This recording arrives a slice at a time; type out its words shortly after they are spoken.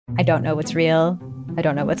I don't know what's real. I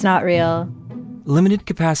don't know what's not real. Limited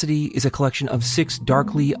Capacity is a collection of 6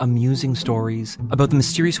 darkly amusing stories about the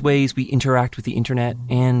mysterious ways we interact with the internet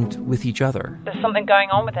and with each other. There's something going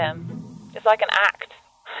on with him. It's like an act.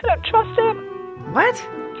 I don't trust him. What?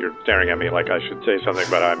 You're staring at me like I should say something,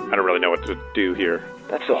 but I don't really know what to do here.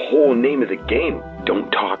 That's the whole name of the game. Don't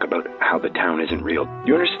talk about how the town isn't real.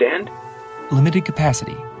 You understand? Limited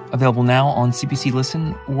Capacity. Available now on CBC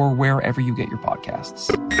Listen or wherever you get your podcasts.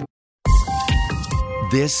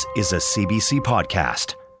 This is a CBC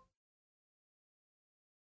podcast.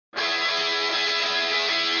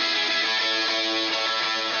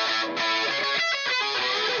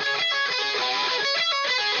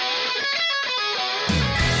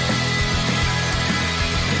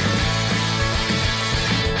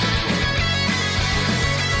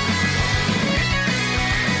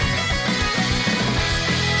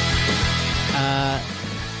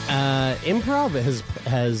 Improv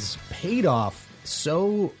has paid off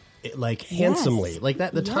so handsomely. Like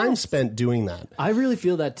that, the time spent doing that. I really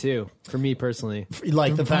feel that too. For me personally,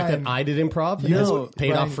 like the fact that I did improv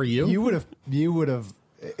paid off for you.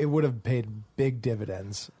 It would have paid big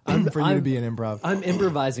dividends for you to be an improv. I'm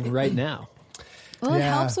improvising right now. Well, it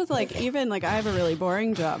helps with I have a really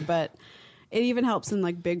boring job, but it even helps in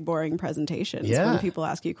big boring presentations. Yeah. When people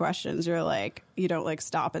ask you questions, you're like, you don't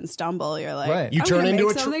stop and stumble. You're like, right. You turn into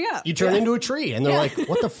a tree. You turn into a tree, and they're like,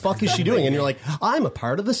 "What the fuck is she doing?" And you're like, "I'm a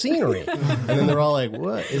part of the scenery." And then they're all like,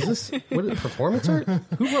 "What is this? What is performance art?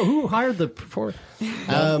 Who hired the performer?"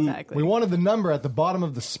 Exactly. We wanted the number at the bottom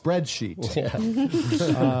of the spreadsheet.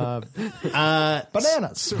 Yeah.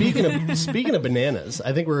 Bananas. Speaking of bananas,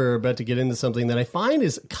 I think we're about to get into something that I find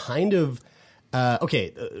is kind of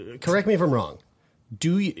correct me if I'm wrong.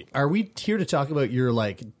 Are we here to talk about your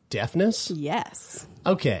deafness? Yes.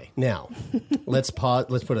 Okay, now let's pause.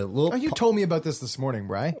 Let's put a little. Oh, you told me about this morning,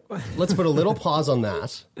 Bri. Let's put a little pause on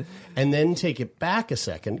that, and then take it back a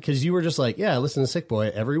second because you were just like, "Yeah, I listen to Sick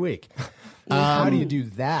Boy every week." How do you do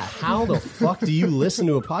that? How the fuck do you listen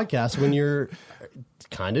to a podcast when you're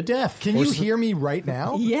kind of deaf? Can you hear me right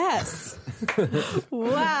now? Yes.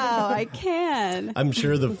 Wow, I can. I'm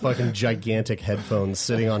sure the fucking gigantic headphones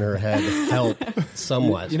sitting on her head help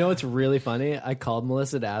somewhat. You know what's really funny? I called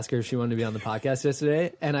Melissa to ask her if she wanted to be on the podcast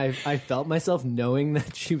yesterday, and I felt myself knowing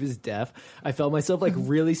that she was deaf. I felt myself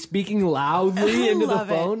really speaking loudly into the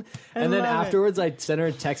phone, and then afterwards I sent her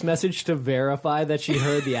a text message to verify that she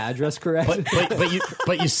heard the address correct.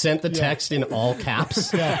 But you sent the text in all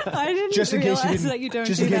caps. Yeah. I didn't just in realize case you didn't, that you don't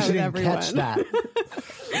just do in case that you with didn't everyone. catch that.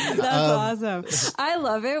 That's awesome. I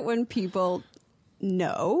love it when people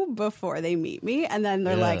know before they meet me, and then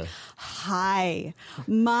they're like, "Hi,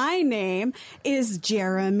 my name is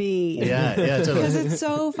Jeremy." Yeah, totally. Because it's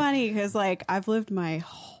so funny. Because I've lived my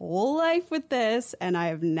whole life with this, and I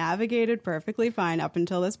have navigated perfectly fine up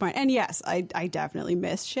until this point. And yes, I definitely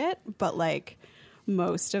miss shit, but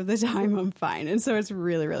most of the time I'm fine. And so it's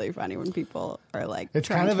really, really funny when people are it's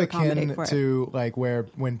trying kind of to accommodate akin for to where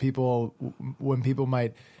when people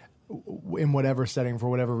might in whatever setting for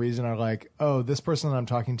whatever reason are like, oh, this person that I'm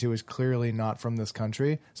talking to is clearly not from this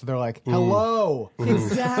country, so they're like, hello,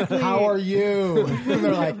 exactly, how are you? And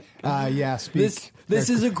they're like, yeah, speak. This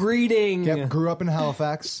is a greeting. Yep, grew up in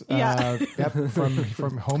Halifax. Yep,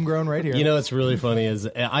 from homegrown right here. You know what's really funny is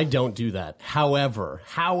I don't do that. However,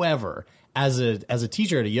 as a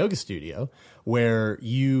teacher at a yoga studio, where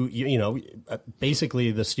you know,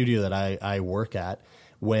 basically the studio that I work at,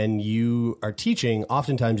 when you are teaching,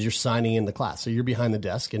 oftentimes you're signing in the class. So you're behind the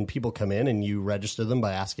desk and people come in and you register them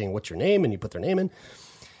by asking what's your name, and you put their name in.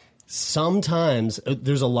 Sometimes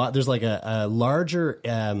there's a larger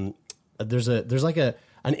there's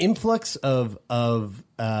an influx of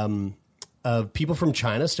people from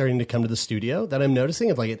China starting to come to the studio that I'm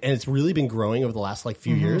noticing, and it's really been growing over the last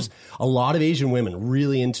few years. A lot of Asian women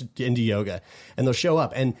really into yoga, and they'll show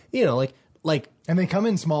up, and and they come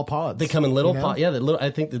in small pods. They come in little pods. Yeah, I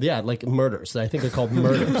think like murders. I think they're called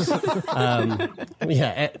murders.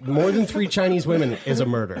 More than 3 Chinese women is a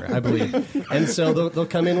murder, I believe. And so they'll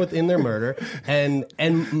come in within their murder, and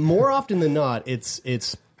more often than not,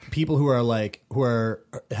 it's people who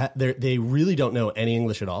they really don't know any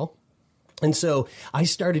English at all. And so I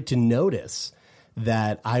started to notice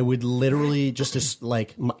that I would literally just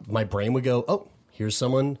my brain would go, oh, here's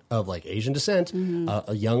someone of Asian descent,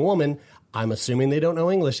 a young woman. I'm assuming they don't know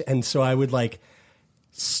English. And so I would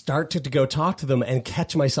start to go talk to them and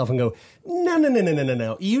catch myself and go,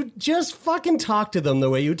 no. You just fucking talk to them the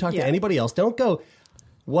way you would talk to anybody else. Don't go,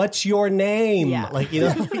 what's your name? Yeah. Like, you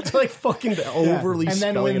know, it's like fucking overly And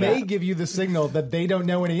then spelling when it they out. give you the signal that they don't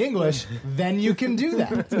know any English, then you can do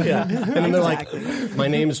that. Yeah. And then they're like, my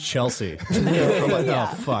name's Chelsea. I'm like,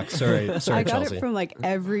 oh, fuck. Sorry, I got Chelsea. it from like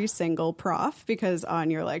every single prof, because on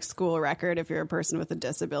your like school record, if you're a person with a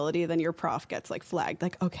disability, then your prof gets like flagged.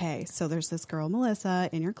 Like, okay, so there's this girl, Melissa,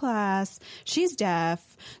 in your class. She's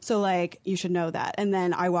deaf. So like, you should know that. And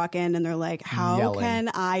then I walk in and they're like, how Yelling. can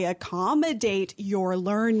I accommodate your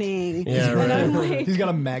learning? Yeah, right. And I'm like, He's got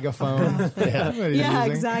a megaphone. What he's yeah,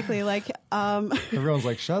 using. exactly. Like, Everyone's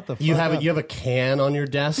like, shut the fuck You up. have a can on your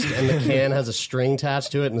desk, and the can has a string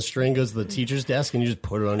attached to it, and the string goes to the teacher's desk, and you just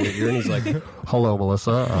put it on your ear, and he's like, Hello,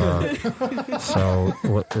 Melissa. So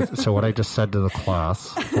what I just said to the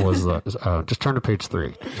class was just turn to page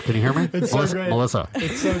 3. Can you hear me? It's so great. Melissa.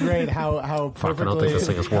 It's so great how Fuck, I don't think this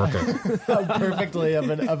thing is working. how perfectly of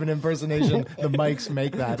an impersonation the mics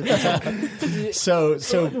make that. so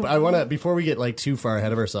I want to, before we get like too far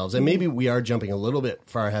ahead of ourselves, and maybe we are jumping a little bit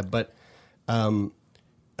far ahead, but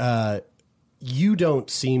you don't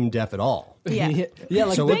seem deaf at all. yeah. Yeah,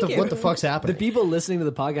 like So Thank what you. the fuck's happening? the people listening to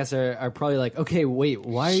the podcast are probably like, okay, wait,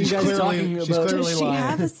 why are you guys talking she's about? clearly Does she lying.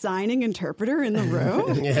 have a signing interpreter in the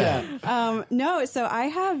room? Yeah. No, so I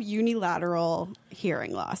have unilateral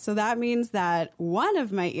hearing loss. So that means that one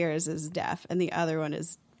of my ears is deaf and the other one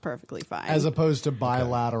is perfectly fine. As opposed to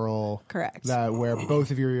bilateral. Correct. That where both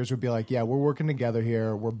of your ears would be like, yeah, we're working together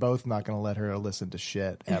here. We're both not going to let her listen to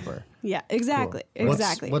shit ever. Yeah, exactly.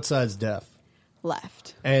 Exactly. What side's deaf?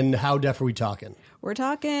 Left? And how deaf are we talking? We're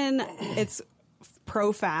talking, it's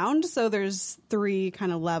profound. So there's 3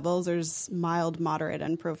 kind of levels. There's mild, moderate,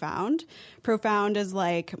 and profound. Profound is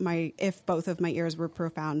like if both of my ears were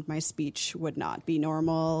profound, my speech would not be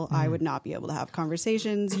normal. I would not be able to have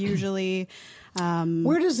conversations usually.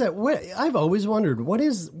 Where does that? I've always wondered what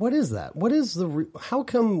is that? What is how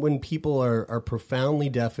come when people are profoundly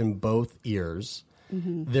deaf in both ears,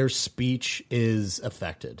 their speech is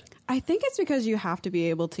affected? I think it's because you have to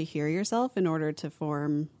be able to hear yourself in order to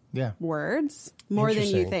form words more than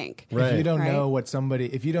you Interesting. think. Right. If you don't Right. know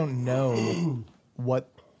if you don't know what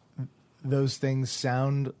those things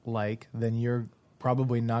sound like, then you're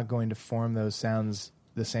probably not going to form those sounds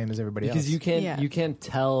the same as everybody else. Because you can't Yeah.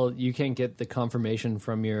 you can't get the confirmation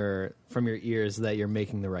from your ears that you're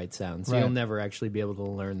making the right sounds. So Right. you'll never actually be able to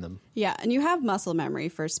learn them. Yeah, and you have muscle memory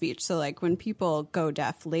for speech. So like when people go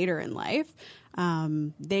deaf later in life,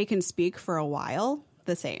 they can speak for a while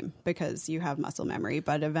the same because you have muscle memory,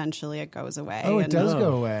 but eventually it goes away. Oh, it does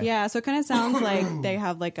go away. Yeah, so it kind of sounds like they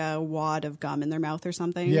have like a wad of gum in their mouth or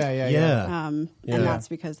something. Yeah. And that's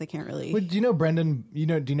because they can't really. Wait, do you know Brendan? Do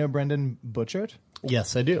you know Brendan Butchert?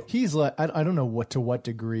 Yes, I do. He's like, I don't know to what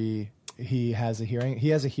degree he has a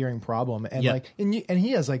hearing problem, and Yeah. and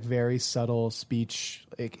he has like very subtle speech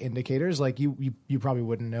like indicators. Like you probably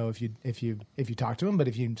wouldn't know if you talk to him, but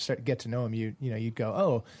if you get to know him, you'd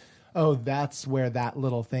go, oh, that's where that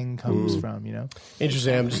little thing comes from. You know,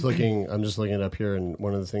 Interesting. I'm just looking it up here, and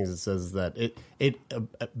one of the things it says is that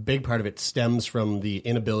a big part of it stems from the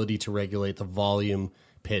inability to regulate the volume,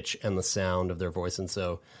 pitch, and the sound of their voice, and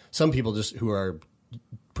so some people just who are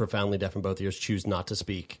profoundly deaf in both ears choose not to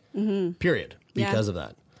speak. Period. Because of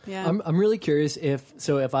that. Yeah. I'm really curious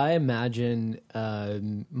if I imagine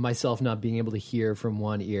myself not being able to hear from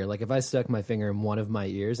one ear, like if I stuck my finger in one of my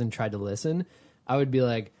ears and tried to listen, I would be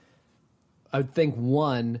like, I would think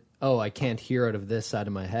I can't hear out of this side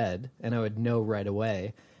of my head, and I would know right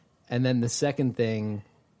away. And then the second thing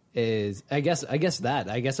is, I guess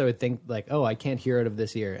I would think like, oh, I can't hear out of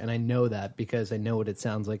this ear, and I know that because I know what it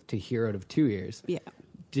sounds like to hear out of 2 ears. Yeah.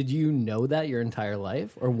 Did you know that your entire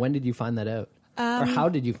life, or when did you find that out? Or how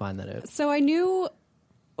did you find that out? So I knew,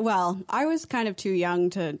 I was kind of too young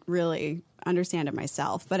to really understand it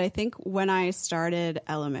myself. But I think when I started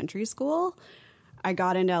elementary school, I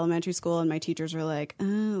got into elementary school and my teachers were like,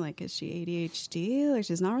 is she ADHD? Like,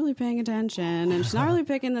 she's not really paying attention and she's not really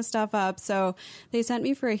picking this stuff up. So they sent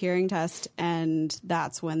me for a hearing test, and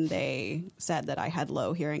that's when they said that I had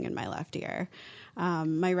low hearing in my left ear.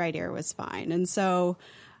 My right ear was fine. And so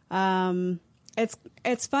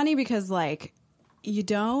it's funny because, like, you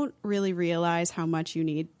don't really realize how much you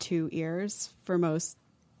need 2 ears for most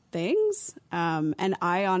things. And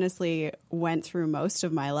I honestly went through most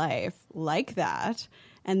of my life like that,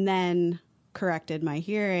 and then corrected my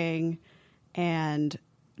hearing and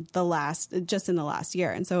just in the last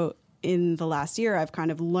year. And so in the last year, I've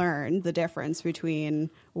kind of learned the difference between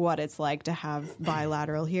what it's like to have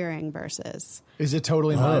bilateral hearing versus. is it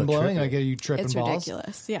totally mind blowing? Like, are you tripping It's balls?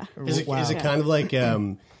 ridiculous. Yeah. Is it kind of like, did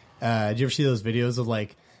you ever see those videos of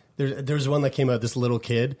like, there's one that came out, this little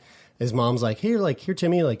kid, his mom's like, here,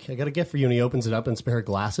 Timmy, like, I got a gift for you. And he opens it up and it's a pair of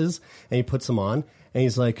glasses and he puts them on and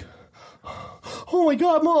he's like, oh my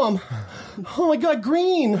God, Mom. Oh my God,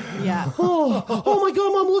 green. Yeah. Oh my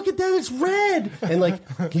God, Mom, look at that. It's red. And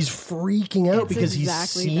like, he's freaking out because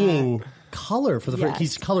exactly he's seeing color for the first. Yes.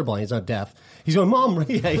 He's colorblind. He's not deaf. He's going, Mom.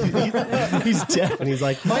 Yeah, he's deaf. And he's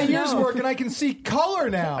like, my ears work and I can see color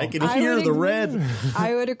now. I can hear the red.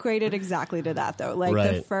 I would equate it exactly to that, though. Like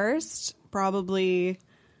the first probably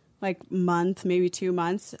like month, maybe 2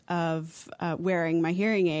 months of wearing my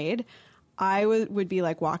hearing aid, I would be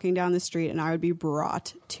like walking down the street and I would be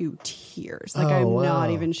brought to tears. Like I'm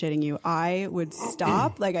not even shitting you. I would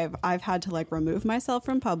stop. Like I've had to like remove myself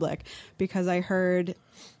from public because I heard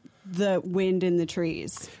the wind in the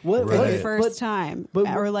trees for the first time.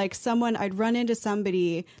 Or like I'd run into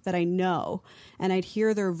somebody that I know and I'd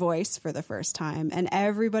hear their voice for the first time and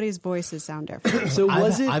everybody's voices sound different. So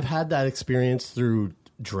I've had that experience through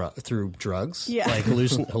drugs, like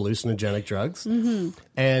hallucinogenic drugs. Mm-hmm.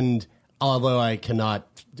 And although I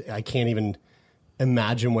can't even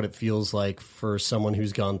imagine what it feels like for someone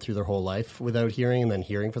who's gone through their whole life without hearing and then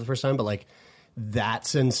hearing for the first time. But like that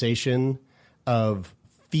sensation of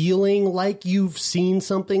feeling like you've seen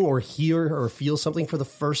something or hear or feel something for the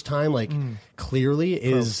first time, like clearly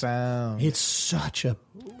profound. It's such a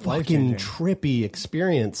fucking trippy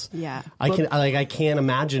experience. Yeah. I can't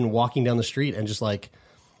imagine walking down the street and just like,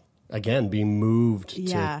 again, being moved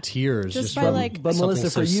to tears. Just by like, but Melissa,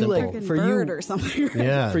 for you, like, for you, or something.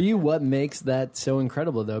 Yeah. For you, what makes that so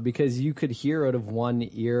incredible though? Because you could hear out of one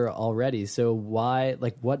ear already. So why,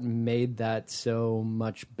 like, what made that so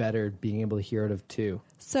much better being able to hear out of two?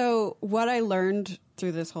 So what I learned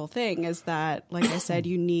through this whole thing is that, like I said,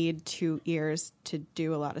 you need 2 ears to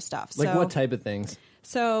do a lot of stuff. Like what type of things?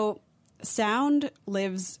 So sound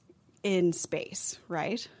lives in space,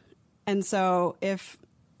 right? And so if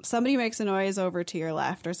somebody makes a noise over to your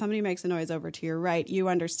left or somebody makes a noise over to your right, you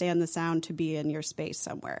understand the sound to be in your space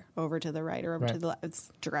somewhere, over to the right or over to the left.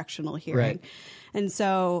 It's directional hearing. Right. And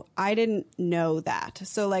so I didn't know that.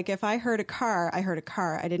 So like if I heard a car, I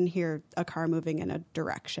didn't hear a car moving in a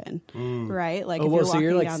direction, right? Like if you're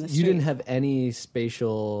walking down the street. You didn't have any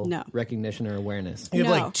spatial recognition or awareness. You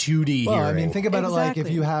have like 2D hearing. Well, I mean, think about it like if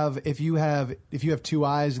you have 2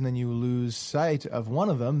 eyes and then you lose sight of one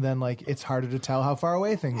of them, then like it's harder to tell how far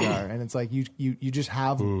away things are, and it's like you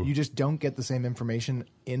just don't get the same information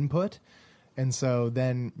input. And so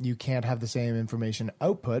then you can't have the same information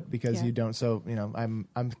output because you don't. So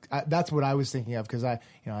that's what I was thinking of because I've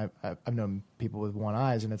known people with one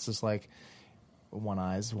eye, and it's just like one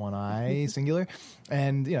eye singular,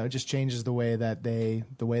 and it just changes the way that they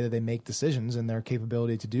make decisions and their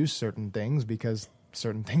capability to do certain things because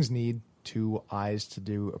certain things need 2 eyes to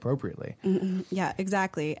do appropriately. Mm-hmm. Yeah,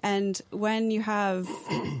 exactly. And when you have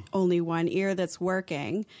only one ear that's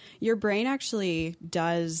working, your brain actually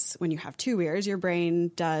does, when you have 2 ears, your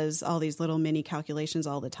brain does all these little mini calculations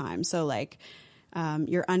all the time. So like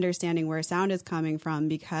you're understanding where sound is coming from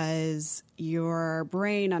because your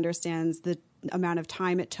brain understands the amount of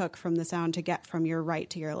time it took from the sound to get from your right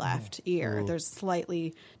to your left ear. There's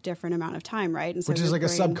slightly different amount of time, right? And so which is like a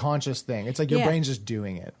subconscious thing. It's like your brain's just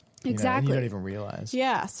doing it. Exactly. And you don't even realize.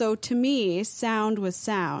 Yeah. So to me, sound was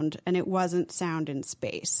sound and it wasn't sound in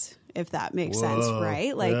space, if that makes sense,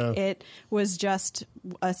 right? Like it was just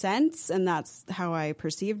a sense and that's how I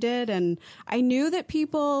perceived it. And I knew that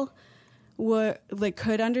people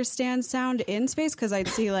could understand sound in space because I'd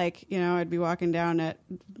see I'd be walking down at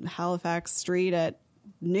Halifax Street at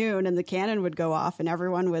noon and the cannon would go off and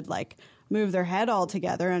everyone would like move their head all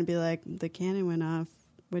together and be like, the cannon went off.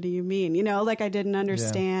 What do you mean? I didn't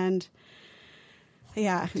understand.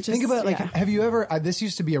 Yeah. Think about have you ever? This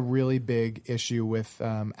used to be a really big issue with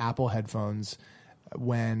Apple headphones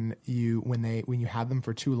when you had them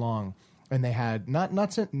for too long, and they had not.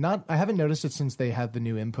 I haven't noticed it since they had the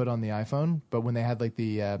new input on the iPhone, but when they had like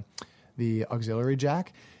the auxiliary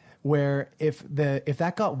jack, where if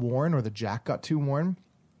that got worn or the jack got too worn,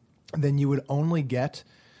 then you would only get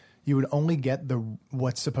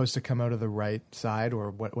what's supposed to come out of the right side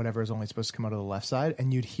or whatever is only supposed to come out of the left side,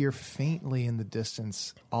 and you'd hear faintly in the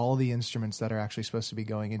distance all the instruments that are actually supposed to be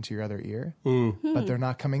going into your other ear, but they're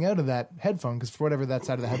not coming out of that headphone because for whatever that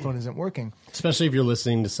side of the headphone isn't working. Especially if you're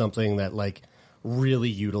listening to something that like really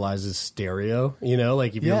utilizes stereo,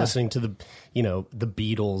 like if you're listening to the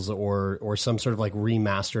Beatles or some sort of like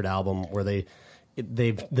remastered album where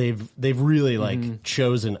they've really like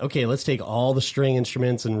chosen, okay, let's take all the string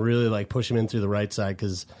instruments and really like push them in through the right side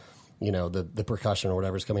because the percussion or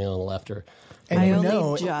whatever's coming in on the left.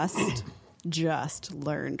 just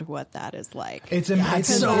learned what that is like. It's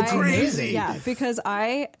so crazy. Yeah, because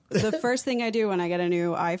the first thing I do when I get a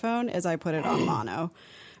new iPhone is I put it on mono.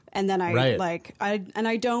 And then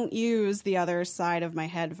I don't use the other side of my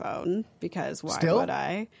headphone because why would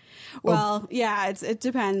I? Well, yeah, it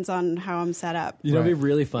depends on how I'm set up. You know, it'd be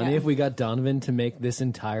really funny if we got Donovan to make this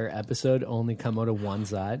entire episode only come out of one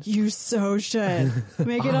side. You so should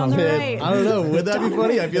make it on the right. I don't know. Would that be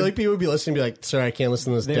funny? I feel like people would be listening and be like, sorry, I can't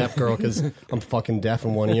listen to this deaf girl because I'm fucking deaf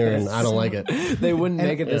in one ear and I don't like it. They wouldn't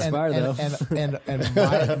make it this far, though.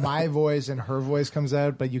 And my voice and her voice comes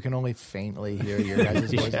out, but you can only faintly hear your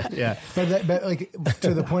guys' voices. Yeah. But like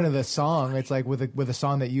to the point of the song, it's like with a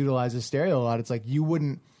song that utilizes stereo a lot, it's like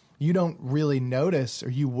you don't really notice, or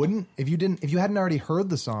you wouldn't if you hadn't already heard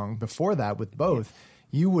the song before that with both,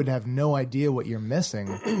 you would have no idea what you're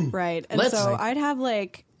missing. Right. And so I'd have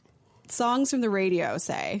like songs from the radio,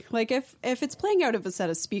 say, like if it's playing out of a set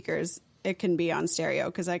of speakers, it can be on stereo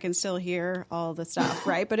because I can still hear all the stuff,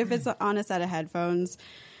 right? But if it's on a set of headphones,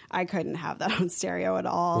 I couldn't have that on stereo at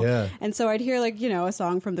all. Yeah. And so I'd hear like, a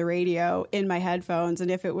song from the radio in my headphones.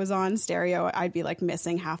 And if it was on stereo, I'd be like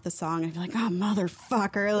missing half the song. I'd be like, oh,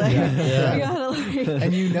 motherfucker. Like, we gotta like and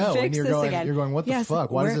and you're going, what the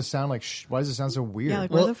fuck? Why does this sound like, why does it sound so weird? Yeah,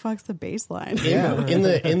 like where the fuck's the bass line? Yeah. in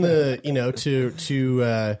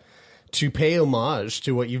the, to pay homage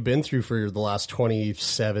to what you've been through for the last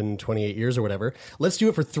 27, 28 years or whatever, let's do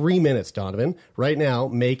it for 3 minutes, Donovan. Right now,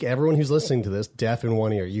 make everyone who's listening to this deaf in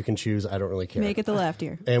one ear. You can choose. I don't really care. Make it the left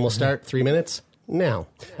ear. And we'll start 3 minutes now.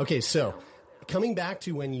 Okay, so coming back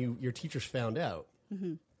to when your teachers found out,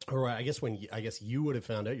 or I guess you would have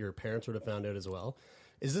found out, your parents would have found out as well.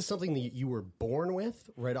 Is this something that you were born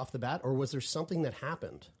with right off the bat, or was there something that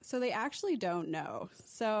happened? So they actually don't know.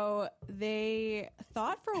 So they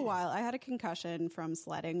thought for a while. I had a concussion from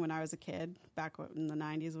sledding when I was a kid, back in the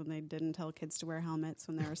 90s when they didn't tell kids to wear helmets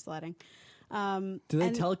when they were sledding. Do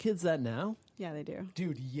they tell kids that now? Yeah, they do.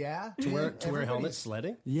 Dude, yeah. To wear helmets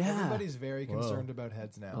sledding? Yeah. Everybody's very concerned about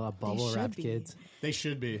heads now. Bubble wrap kids. They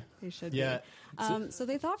should be. They should be. So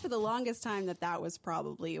they thought for the longest time that was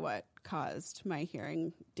probably what caused my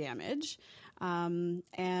hearing damage.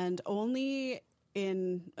 And only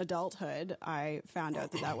in adulthood, I found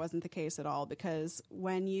out that wasn't the case at all, because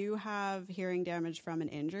when you have hearing damage from an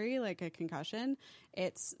injury, like a concussion,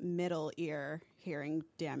 it's middle ear hearing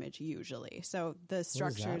damage usually. So the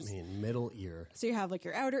structures... What does that mean, middle ear? So you have like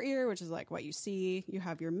your outer ear, which is like what you see. You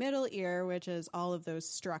have your middle ear, which is all of those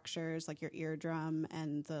structures, like your eardrum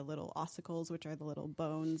and the little ossicles, which are the little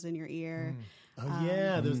bones in your ear. Oh,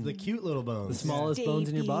 yeah, there's the cute little bones. The smallest bones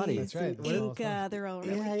in your body. That's right. Inca, they're all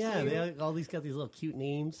really cute. They all these got these little cute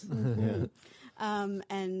names.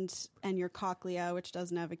 And your cochlea, which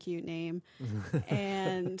doesn't have a cute name,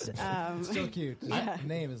 and still cute. Yeah.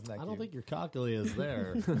 Name isn't that cute. I don't think your cochlea is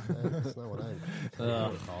there. That's not what I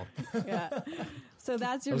recall. Yeah. So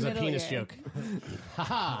that's your middle ear. That was a penis ear. joke.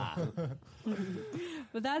 Ha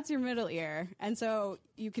But that's your middle ear, and so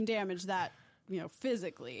you can damage that,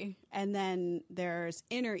 physically. And then there's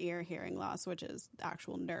inner ear hearing loss, which is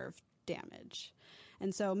actual nerve damage.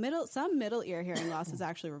 And so some middle ear hearing loss is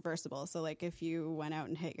actually reversible. So like if you went out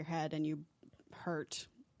and hit your head and you hurt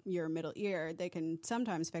your middle ear, they can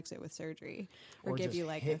sometimes fix it with surgery or give just you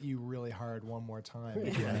like hit you really hard one more time.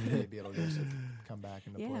 And maybe it'll just come back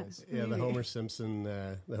into place. Yeah, the Homer Simpson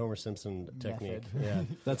technique. Yeah,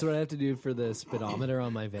 that's what I have to do for the speedometer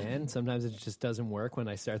on my van. Sometimes it just doesn't work when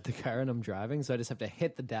I start the car and I'm driving, so I just have to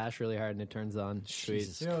hit the dash really hard and it turns on. Sweet.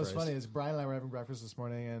 What's funny is Brian and I were having breakfast this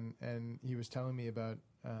morning, and he was telling me about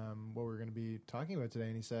what we were going to be talking about today,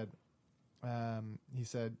 and he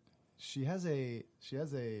said she has a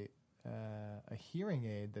hearing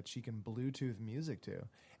aid that she can Bluetooth music to,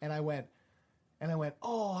 and I went,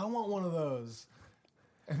 oh, I want one of those.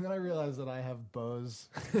 And then I realized that I have Bose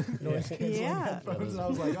noise canceling headphones, and I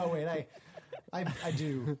was like, oh wait, I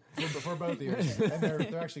do for both ears, and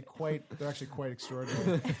they're actually quite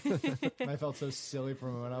extraordinary. And I felt so silly for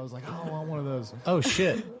a moment. I was like, oh, I want one of those. Oh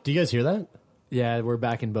shit! Do you guys hear that? Yeah, we're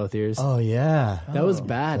back in both ears. Oh yeah, that was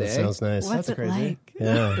bad. That sounds nice. What's That's it crazy. like?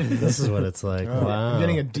 Yeah, this is what it's like. Wow, I'm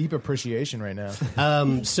getting a deep appreciation right now.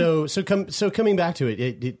 So coming back to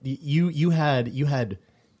it, you had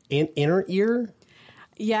inner ear.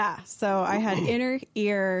 Yeah, so I had inner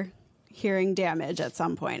ear hearing damage at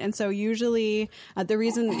some point. And so usually the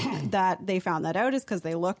reason that they found that out is because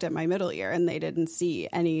they looked at my middle ear and they didn't see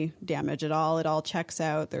any damage at all. It all checks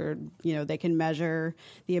out. They can measure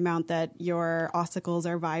the amount that your ossicles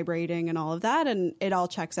are vibrating and all of that, and it all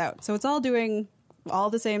checks out. So it's all doing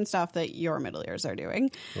all the same stuff that your middle ears are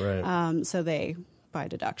doing. Right. So they, by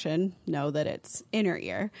deduction, know that it's inner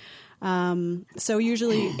ear. So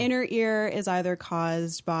usually inner ear is either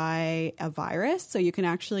caused by a virus, so you can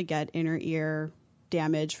actually get inner ear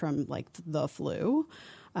damage from like the flu.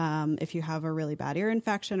 If you have a really bad ear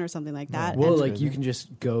infection or something like that. Well, like you can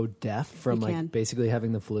just go deaf from You like can. basically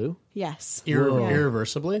having the flu. Yes.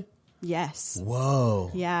 Irreversibly? Yes. Whoa.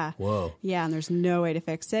 Yeah. Whoa. Yeah, and there's no way to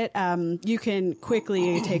fix it. You can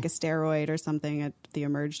quickly take a steroid or something at the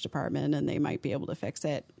emerge department, and they might be able to fix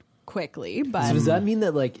it quickly. But So does that mean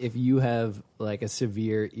that like if you have like a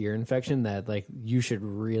severe ear infection that like you should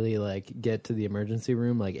really like get to the emergency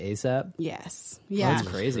room like ASAP? Yes. Yeah. That's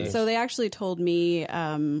crazy. So they actually told me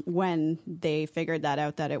when they figured that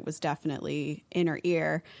out that it was definitely inner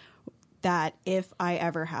ear, that if I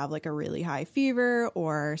ever have like a really high fever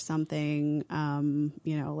or something,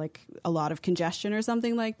 like a lot of congestion or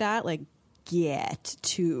something like that, like get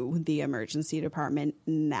to the emergency department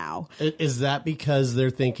now. Is that because they're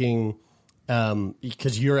thinking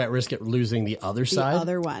because you're at risk of losing the other side? The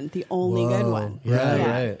other one, the only good one.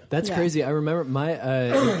 Right. That's crazy. I remember my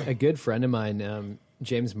a good friend of mine,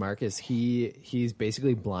 James Marcus. He's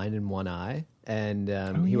basically blind in one eye, and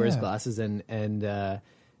he wears glasses. And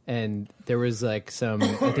there was like I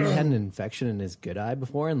think he had an infection in his good eye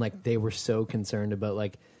before, and like they were so concerned about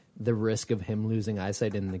like the risk of him losing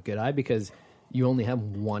eyesight in the good eye because you only have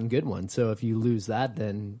one good one. So if you lose that,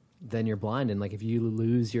 then you're blind. And like if you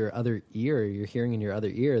lose your other ear, your hearing in your other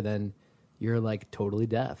ear, then you're like totally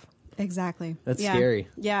deaf. Exactly. That's scary.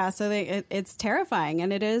 Yeah. So it's terrifying.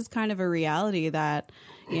 And it is kind of a reality that,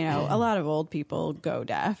 a lot of old people go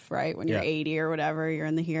deaf, right? When you're 80 or whatever, you're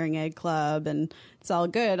in the hearing aid club and it's all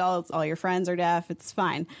good. All your friends are deaf. It's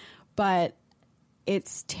fine. But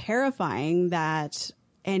it's terrifying that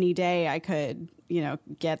any day I could,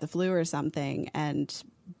 get the flu or something and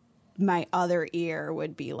my other ear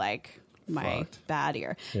would be like my bad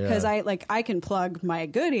ear. Because I can plug my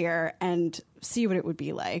good ear and see what it would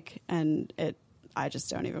be like. And I just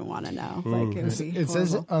don't even want to know. Like it would be It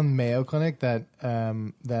says on Mayo Clinic that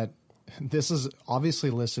that this is obviously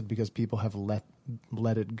listed because people have let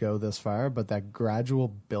it go this far, but that gradual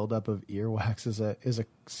buildup of earwax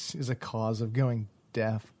is a cause of going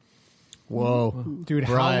deaf. Whoa. Dude,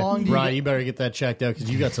 Brian, how long do Brian, you better get that checked out because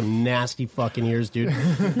you got some nasty fucking ears, dude. I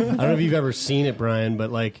don't know if you've ever seen it, Brian,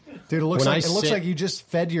 but like... Dude, it looks like you just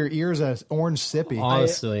fed your ears an orange sippy.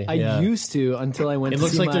 Honestly, I used to until I went it to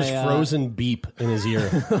looks see like there's frozen beep in his ear.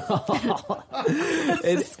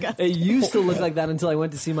 It used to look like that until I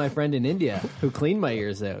went to see my friend in India who cleaned my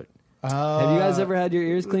ears out. Have you guys ever had your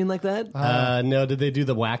ears cleaned like that? No, did they do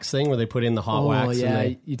the wax thing where they put in the hot wax? Yeah, and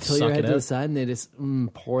they you tilt suck your head it to the out? side and they just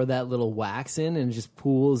pour that little wax in and it just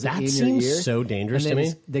pools That in your seems ear. so dangerous and to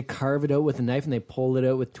then me. They carve it out with a knife and they pull it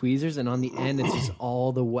out with tweezers, and on the end it's just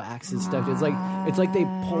all the wax is stuck. It's like they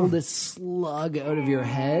pulled a slug out of your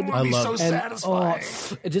head. I love so satisfying.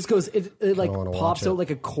 It just goes. It like wanna pops watch out it. like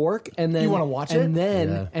a cork, and then You wanna watch and it? Then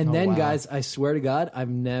Yeah. and then, wow. guys, I swear to God, I've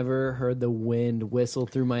never heard the wind whistle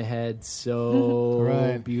through my head so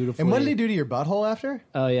Right. beautifully. And what did he do to your butthole after?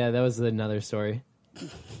 Oh yeah, that was another story.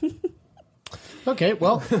 Okay,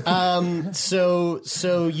 well, so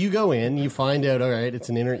you go in, you find out, all right, it's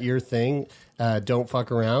an inner ear thing. Don't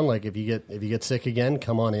fuck around. Like if you get sick again,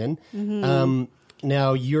 come on in. Mm-hmm.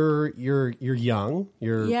 Now you're young.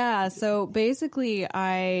 Yeah. So basically,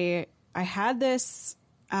 I had this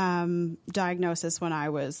diagnosis when I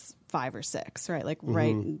was 5 or 6, right? Like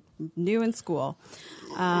right new in school.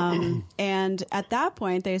 And at that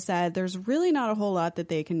point, they said there's really not a whole lot that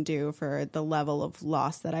they can do for the level of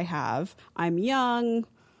loss that I have. I'm young.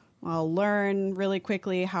 I'll learn really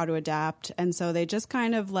quickly how to adapt. And so they just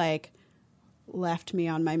kind of like left me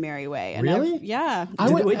on my merry way. And Really? yeah.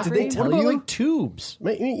 Did they tell what about you? like tubes?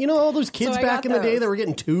 You know all those kids So I back got in the day those. that were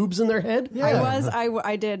getting tubes in their head? I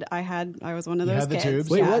was one of those had the kids. tubes?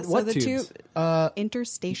 Wait, Yeah, what the tubes?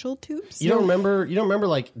 Interstitial tubes. You don't remember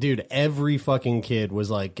like, dude, every fucking kid was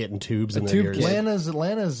like getting tubes in their tube ears. kid.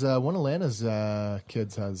 Lana's one of Lana's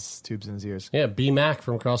kids has tubes in his ears. Yeah, B Mac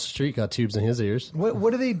from across the street got tubes in his ears.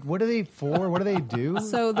 What are they for? What do they do?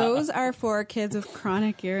 So those are for kids with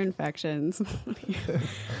chronic ear infections.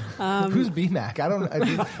 Who's BMAC?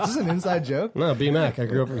 Is this an inside joke? No, B Mac. We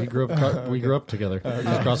grew up together.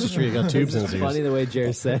 Across the street, he got tubes in his It's funny ears. the way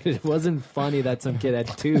Jerry said it. It wasn't funny that some kid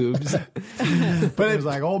had tubes. But it was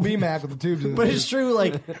like old BMAC with the tubes in But his it's true.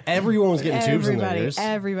 Like everyone was getting tubes in their ears.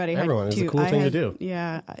 Everybody had Everyone. It's a tubes. cool thing to do.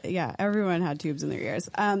 Yeah, everyone had tubes in their ears.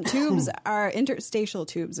 Tubes are interstitial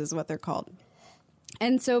tubes is what they're called.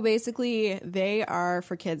 And so basically they are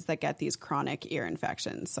for kids that get these chronic ear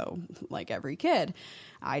infections. So like every kid,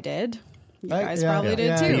 I did. You guys probably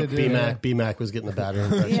did too. BMAC was getting the bad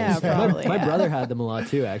impressions. Yeah, probably. My brother had them a lot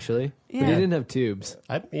too, actually. Yeah. But he didn't have tubes.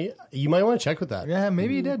 You might want to check with that. Yeah,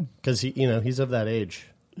 maybe he did. Because he's of that age.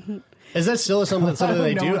 Is that still something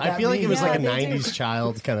they do? I feel like it was like a 90s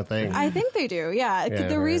child kind of thing. I think they do, yeah. The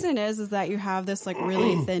right. reason is that you have this like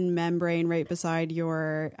really thin membrane right beside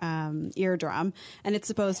your eardrum, and it's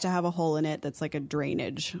supposed to have a hole in it that's like a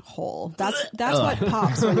drainage hole. That's what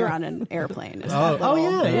pops when you're on an airplane. Yeah.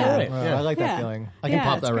 Right. I like that feeling. I can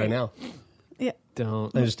pop that right now. Yeah.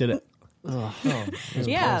 Don't. I just did it.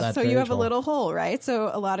 Yeah, so you have a little hole, right?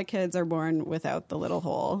 So a lot of kids are born without the little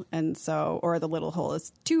hole, or the little hole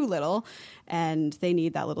is too little, and they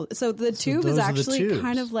need that little. So the tube is actually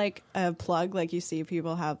kind of like a plug, like you see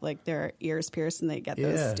people have like their ears pierced and they get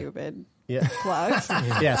those stupid plugs.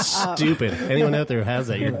 Yeah, stupid. Anyone out there who has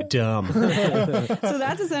that, you're dumb. So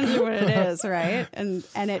that's essentially what it is, right? And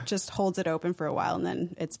it just holds it open for a while, and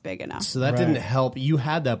then it's big enough. So that didn't help. You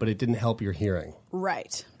had that, but it didn't help your hearing.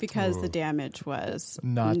 Right, because the damage was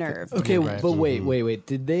Not nerve. Okay, but wait.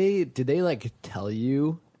 Did they like tell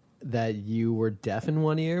you that you were deaf in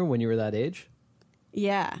one ear when you were that age?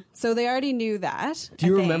 Yeah, so they already knew that. Do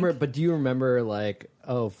you remember? But do you remember like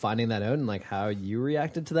finding that out and like how you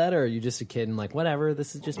reacted to that, or are you just a kid and like whatever?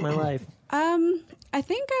 This is just my life. I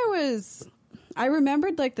think I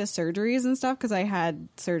remembered like the surgeries and stuff because I had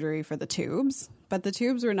surgery for the tubes. But the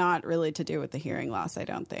tubes were not really to do with the hearing loss, I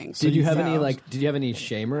don't think. Did you have any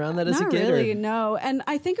shame around that as a kid? Not really, no. And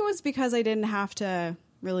I think it was because I didn't have to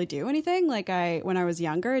really do anything. Like when I was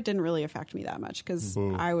younger, it didn't really affect me that much because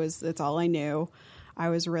it's all I knew. I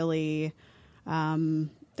was really,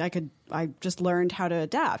 I just learned how to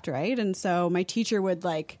adapt, right? And so my teacher would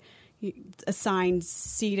like assign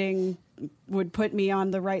seating, would put me on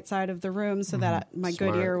the right side of the room so that my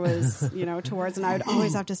good ear was, towards, and I would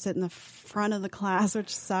always have to sit in the front of the class,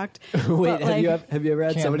 which sucked. Wait, have you ever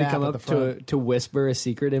had somebody come up to whisper a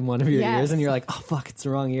secret in one of your ears, and you're like, oh fuck, it's the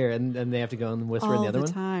wrong ear, and they have to go and whisper in the other one? All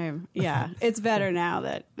the time. Yeah, it's better now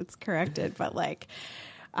that it's corrected, but like,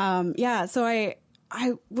 so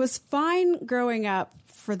I was fine growing up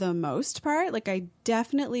for the most part. Like I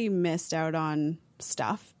definitely missed out on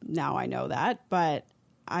stuff. Now I know that, but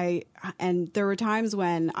and there were times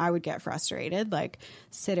when I would get frustrated, like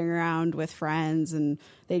sitting around with friends and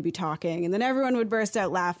they'd be talking and then everyone would burst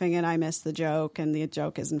out laughing and I missed the joke and the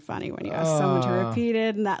joke isn't funny when you ask someone to repeat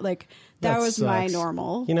it, and that was sucks. My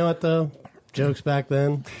normal. You know what though? Jokes back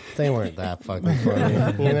then, they weren't that fucking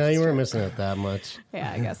funny. You weren't missing it that much.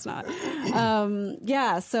 Yeah, I guess not.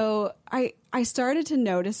 So I started to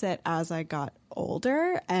notice it as I got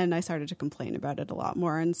older and I started to complain about it a lot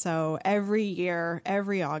more. And so every year,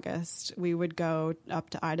 every August, we would go up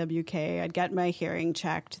to IWK. I'd get my hearing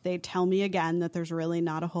checked. They'd tell me again that there's really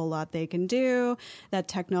not a whole lot they can do, that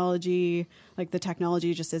the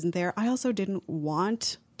technology just isn't there. I also didn't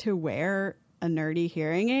want to wear a nerdy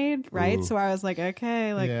hearing aid, right? Ooh. So I was like,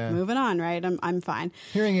 okay, moving on, right? I'm fine.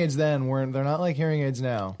 Hearing aids then they're not like hearing aids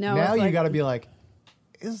now. No, now you got to be like,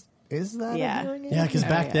 is that a hearing aid? Yeah, because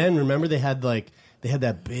back then, remember they had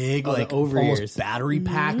that big almost battery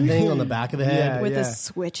pack thing on the back of the head with the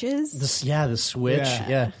switches. The switch.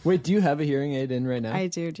 Yeah. Wait, do you have a hearing aid in right now? I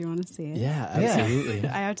do. Do you want to see it? Yeah, absolutely.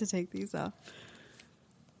 I have to take these off.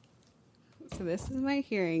 So this is my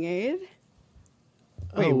hearing aid.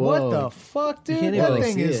 Wait, what the fuck, dude? That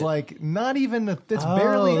thing is like not even. It's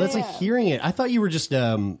barely. That's a hearing aid. I thought you were just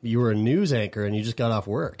you were a news anchor and you just got off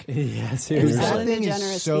work. Yeah, seriously. That thing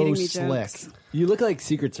is so slick. You look like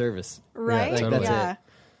Secret Service, right? Yeah, that's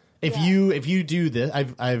it. If you do this,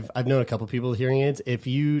 I've known a couple people with hearing aids.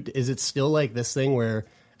 Is it still like this thing where?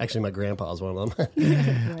 Actually, my grandpa is one of them.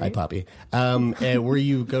 Right. Hi, Poppy. Where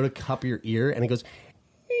you go to cup your ear and it goes.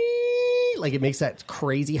 Like it makes that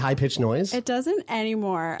crazy high pitched noise. It doesn't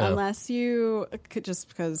anymore unless you just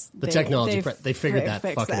because the technology they figured that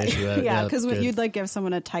fucking issue out. Yeah, because you'd like give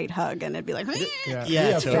someone a tight hug and it'd be like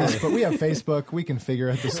totally. But we have Facebook. We can figure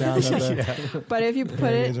out the sound of the. But if you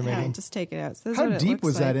put it, just take it out. So how deep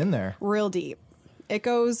was that in there? Real deep. It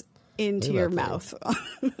goes into your mouth.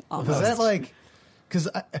 Was that like? Because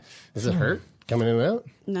does it hurt? Coming in and out?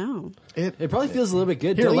 No. It probably feels a little bit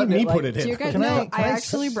good. Here, let me put it in. Do you guys know? I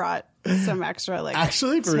actually brought some extra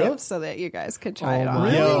for real? so that you guys could try it on.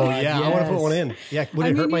 Really? Yes. I want to put one in. Yeah, would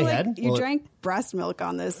it hurt my head? You drank breast milk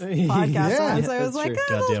on this podcast once. So I was like,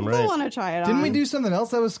 I want to try it on. Didn't we do something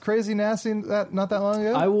else that was crazy nasty not that long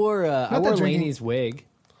ago? I wore Lainey's wig.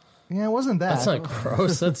 Yeah, it wasn't that. That's not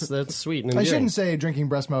gross. That's sweet. And I shouldn't say drinking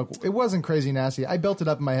breast milk. It wasn't crazy nasty. I built it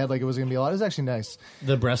up in my head like it was going to be a lot. It was actually nice.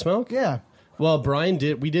 The breast milk? Yeah. Well,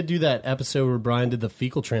 we did do that episode where Brian did the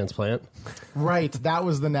fecal transplant. Right, that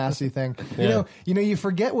was the nasty thing. Yeah. You know, you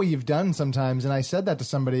forget what you've done sometimes, and I said that to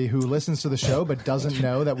somebody who listens to the show but doesn't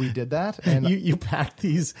know that we did that. And you packed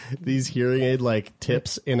these hearing aid like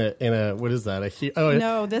tips in a what is that?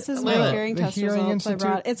 No, this is my hearing test results I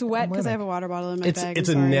brought. It's wet because I have a water bottle in my bag. It's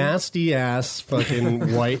a nasty ass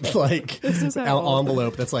fucking white like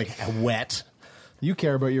envelope that's like wet. You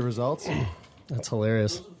care about your results? That's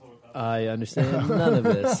hilarious. I understand none of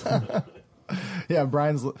this. Yeah,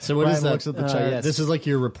 Brian looks at the chart. Yes. This is like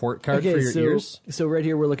your report card for your ears. So right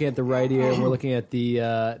here we're looking at the right ear, and we're looking at the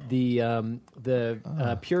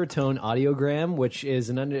pure tone audiogram, which is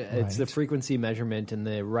it's the frequency measurement in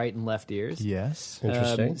the right and left ears. Yes,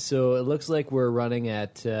 interesting. So it looks like we're running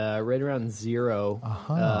at right around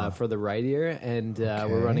 0 for the right ear, and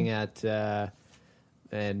we're running at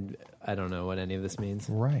and I don't know what any of this means.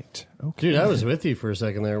 Right. Okay. Dude, I was with you for a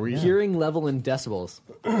second there. Hearing level in decibels.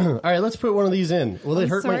 All right, let's put one of these in. Will it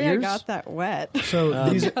hurt my ears? I got that wet. So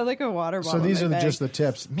these are like a water bottle. So these in my are bag. just the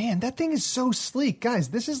tips. Man, that thing is so sleek, guys.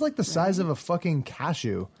 This is like the size of a fucking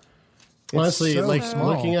cashew. It's honestly, so like small.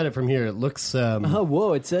 looking at it from here, it looks.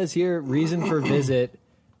 Whoa! It says here reason for visit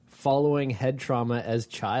following head trauma as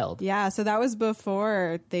child. Yeah, so that was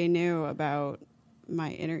before they knew about my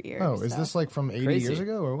inner ear. Oh, is this like from 80 years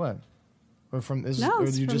ago or what? Or from it's or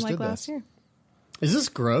you from just like did last this? year. Is this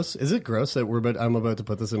gross? Is it gross that I'm about to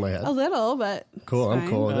put this in my head? A little, but cool. it's I'm fine.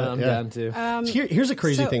 cool with it. I'm down too. Here's a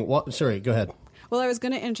crazy thing. Sorry, go ahead. Well, I was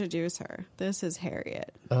going to introduce her. This is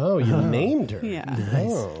Harriet. Oh, you named her. Yeah.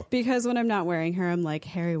 Nice. Oh. Because when I'm not wearing her, I'm like,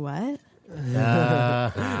 Harry, what? You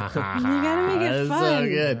gotta make it fun. So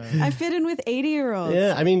good. I fit in with 80-year-olds.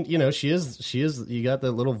 Yeah, I mean, she is. You got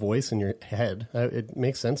that little voice in your head. It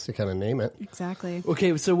makes sense to kind of name it. Exactly.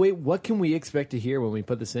 Okay, so wait, what can we expect to hear when we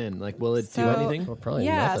put this in? Like, will it do anything? Well, probably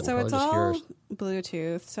yeah, nothing. so Probably it's just all yours.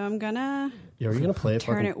 Bluetooth. So I'm gonna. Yeah, are you gonna play it?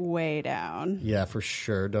 Turn it way down. Yeah, for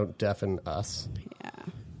sure. Don't deafen us. Yeah.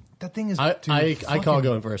 That thing is. I call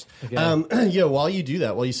going first. Okay. Yeah, while you do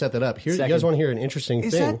that, while you set that up, here you guys want to hear an interesting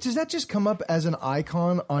thing. Does that just come up as an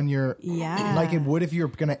icon on your? Yeah. Like it would if you're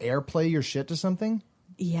gonna AirPlay your shit to something.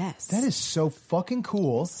 Yes. That is so fucking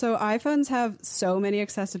cool. So iPhones have so many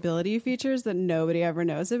accessibility features that nobody ever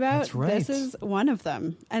knows about. That's right. This is one of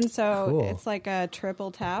them. And so Cool. it's like a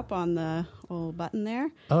triple tap on the little button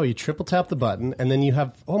there. Oh, you triple tap the button, and then you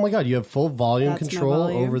have. Oh my god, you have full volume That's my control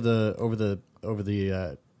volume. over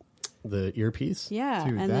the earpiece. Yeah, Dude,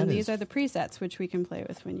 and that then these is- are the presets, which we can play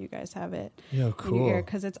with when you guys have it Yeah, in cool. your ear,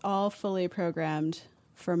 because it's all fully programmed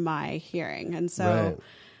for my hearing. And so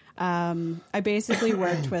I basically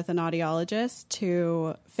worked with an audiologist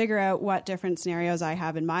to figure out what different scenarios I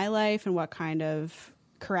have in my life and what kind of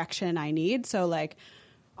correction I need. So like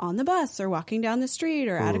on the bus or walking down the street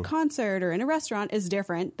or at a concert or in a restaurant is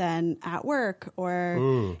different than at work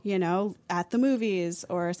or, at the movies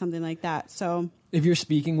or something like that. So If you're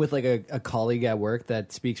speaking with like a colleague at work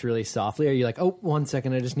that speaks really softly, are you like, oh, 1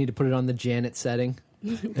 second, I just need to put it on the Janet setting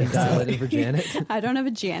and dial it in for Janet? I don't have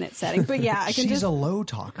a Janet setting, but yeah, I can She's a low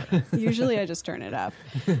talker. Usually I just turn it up.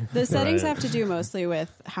 The settings have to do mostly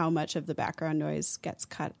with how much of the background noise gets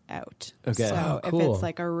cut out. Okay. So Oh, cool. if it's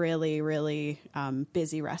like a really, really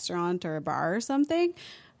busy restaurant or a bar or something,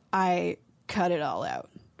 I cut it all out.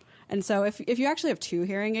 And so if you actually have two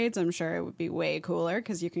hearing aids, I'm sure it would be way cooler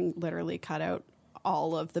because you can literally cut out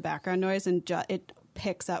all of the background noise and it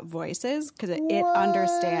picks up voices because it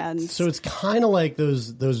understands. So it's kind of like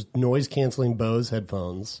those noise canceling Bose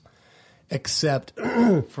headphones, except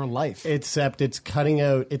For life. except it's cutting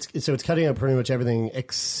out. It's cutting out pretty much everything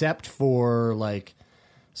except for like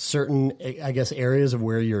certain, I guess, areas of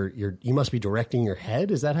where you must be directing your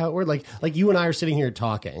head. Is that how it works? Like you and I are sitting here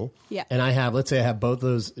talking, Yeah. and let's say I have both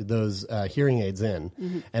those hearing aids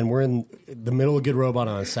in, and we're in the middle of Good Robot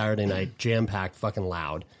on a Saturday night, jam packed, fucking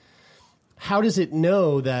loud. How does it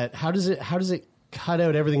know that? How does it cut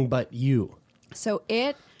out everything but you? So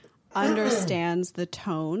it understands the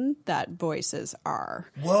tone that voices are.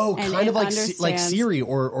 Whoa, And kind it of like understands- Siri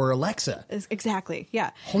or Alexa. Exactly,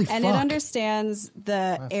 yeah. Holy and fuck. it understands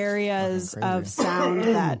the areas of sound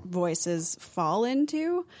that voices fall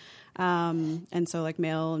into. And so like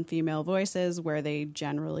male and female voices, where they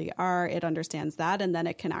generally are, it understands that. And then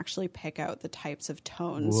it can actually pick out the types of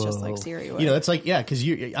tones, just like Siri would. It's like, yeah, because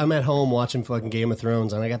I'm at home watching fucking Game of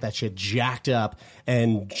Thrones, and I got that shit jacked up,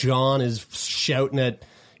 and John is shouting at,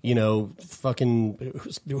 fucking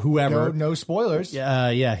whoever. No spoilers. Yeah.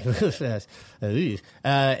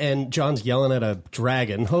 And John's yelling at a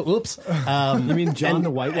dragon. Oops. You mean John the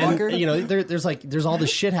White Walker? And, there's all this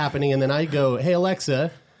shit happening, and then I go, hey,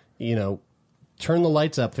 Alexa, turn the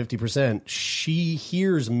lights up 50%, she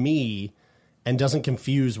hears me and doesn't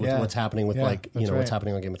confuse with what's happening with what's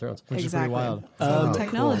happening on Game of Thrones. Which is pretty wild.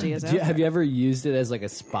 Technology is Have you ever used it as like a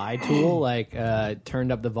spy tool? Like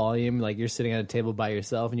turned up the volume, like you're sitting at a table by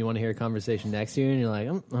yourself and you want to hear a conversation next to you, and you're like,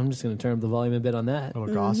 I'm just going to turn up the volume a bit on that. A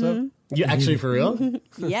little gossip. You actually for real?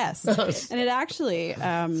 Yes. And it actually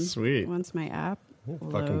sweet. Once my app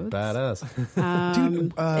fucking loads, badass.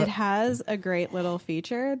 Dude, it has a great little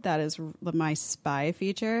feature that is my spy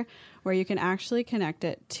feature, where you can actually connect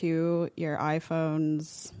it to your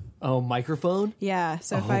iPhone's microphone. Yeah,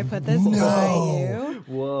 so if I put this by you,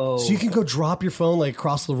 whoa! So you can go drop your phone like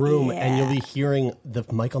across the room, and you'll be hearing the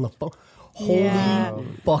mic on the phone. Holy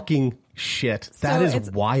fucking shit! That is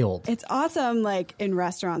wild. It's awesome, like in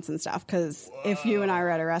restaurants and stuff. Because if you and I were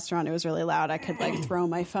at a restaurant, it was really loud. I could like throw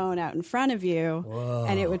my phone out in front of you,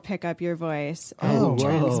 and it would pick up your voice and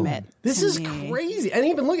transmit. This is crazy. And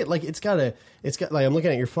even look at like it's got like I'm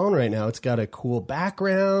looking at your phone right now. It's got a cool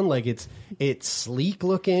background. Like it's sleek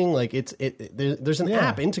looking. Like there's an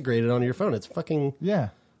app integrated onto your phone. It's fucking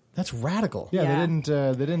That's radical. Yeah,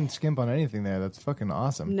 they didn't skimp on anything there. That's fucking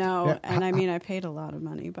awesome. No, and I mean I paid a lot of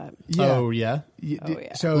money, but oh yeah.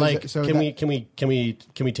 So like can we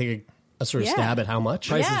take a sort of stab at how much?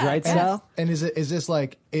 Price is Right style. And is this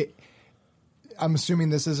like it? I'm assuming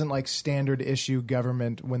this isn't like standard issue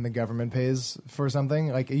government when the government pays for something.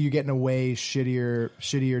 Like, are you getting a way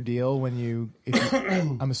shittier deal when you?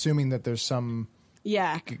 I'm assuming that there's some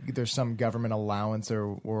government allowance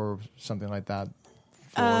or something like that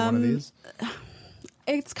for one of these.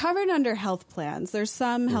 It's covered under health plans. There's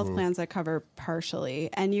some health plans that cover partially,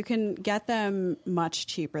 and you can get them much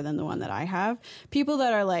cheaper than the one that I have. People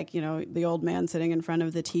that are like, the old man sitting in front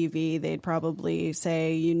of the TV, they'd probably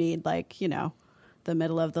say you need like, the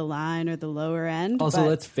middle of the line or the lower end. Also,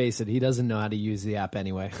 let's face it, he doesn't know how to use the app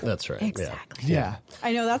anyway. That's right. Exactly. Yeah.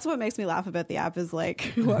 I know, that's what makes me laugh about the app is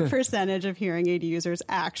like what percentage of hearing aid users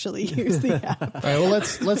actually use the app. All right, well,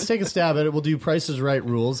 let's take a stab at it. We'll do Price is Right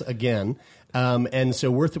rules again. And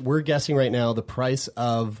so we're guessing right now the price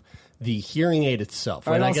of the hearing aid itself.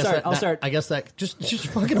 All right, I'll start. I guess that just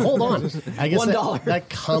fucking hold on. I guess $1. that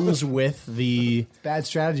comes with the bad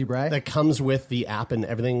strategy, Bri. That comes with the app and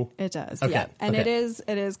everything. It does. Okay. Yeah. And it is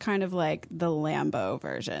kind of like the Lambo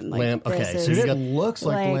version. Like okay. Is, so it looks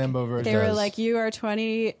like the Lambo version. They were like, you are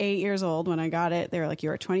 28 years old when I got it. They were like, you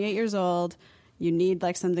are 28 years old. You need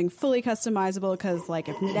like something fully customizable because like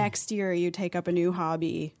if next year you take up a new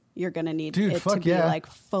hobby, you're going to need it to be like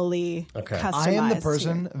fully customized. I am the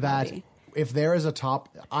person that if there is a top,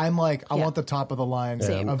 I'm like, I want the top of the line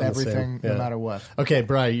of everything, no matter what. Okay,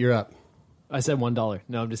 Bri, you're up. I said $1.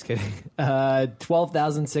 No, I'm just kidding.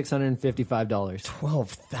 $12,655.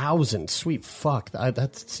 12,000. Sweet fuck.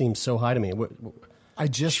 That seems so high to me. I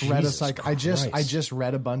just read I just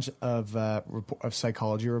read a bunch of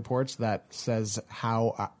psychology reports that says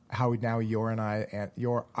how now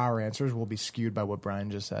our answers will be skewed by what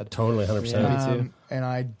Brian just said. Totally, 100%. Me too. And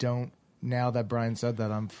I don't. Now that Brian said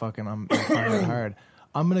that, I'm finding it hard.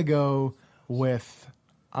 I'm gonna go with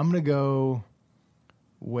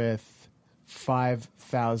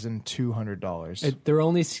 $5,200. They're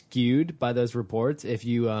only skewed by those reports if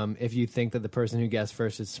you think that the person who guessed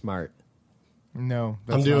first is smart. No,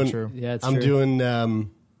 that's not true. Yeah, it's I'm true. doing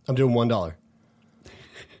 $1.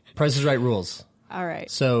 Price is Right rules. All right.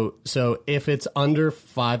 So if it's under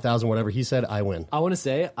 5,000, whatever he said, I win. I want to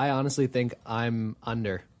say I honestly think I'm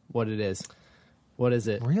under what it is. What is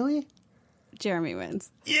it? Really? Jeremy wins.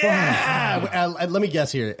 Yeah. Let me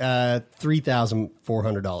guess here.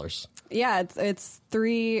 $3,400. Yeah, it's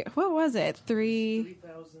three. What was it?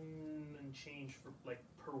 3,000 and change for like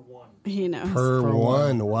per one. He knows. Per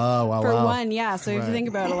one. Wow. For one, yeah. So if you think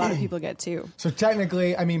about it, a lot of people get two. So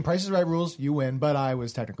technically, I mean, Price is Right rules, you win, but I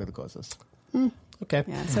was technically the closest. Okay.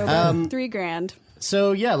 Yeah. So about $3,000.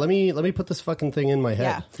 So yeah, let me put this fucking thing in my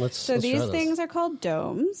head. Yeah. So these things are called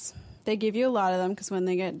domes. They give you a lot of them because when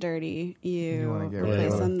they get dirty, you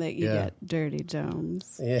replace them. That you get dirty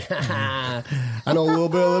domes. Yeah, I know a little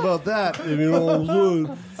bit about that. If you know what I'm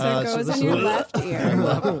saying. So it goes in your left ear.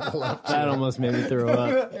 That almost made me throw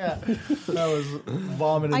up. Yeah, that was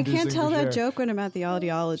vomit. I can't tell that joke when I'm at the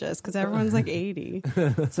audiologist because everyone's like 80.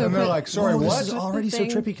 So and they're like, "Sorry, what?" This is already so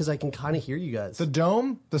trippy because I can kind of hear you guys. The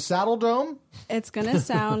dome, the saddle dome. It's gonna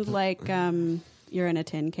sound like you're in a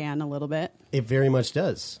tin can a little bit. It very much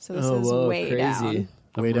does. So this is way crazy. down.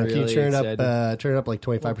 Way down. Can you turn it up like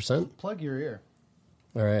 25%? Plug your ear.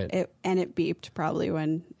 All right. It beeped probably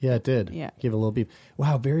when. Yeah, it did. Yeah. Give it a little beep.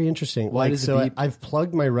 Wow, very interesting. Why does it beep? I've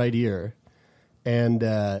plugged my right ear, and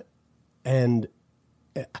I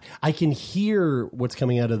can hear what's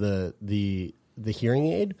coming out of the the hearing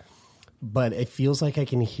aid, but it feels like I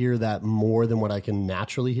can hear that more than what I can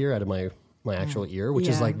naturally hear out of my actual ear, which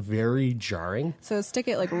is like very jarring. So stick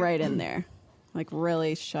it like right in there, like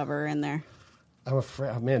really shove her in there. I'm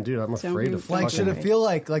afraid, man, dude. I'm afraid of like. Should it feel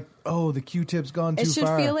like oh, the Q-tip's gone too far? It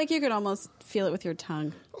should feel like you could almost feel it with your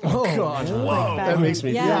tongue. Oh God! Whoa, that makes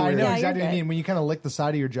me feel weird. I know exactly what you mean when you kind of lick the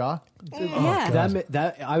side of your jaw.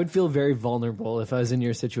 That I would feel very vulnerable if I was in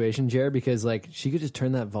your situation, Jared, because like she could just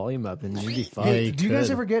turn that volume up and you'd be fine. Hey, do you guys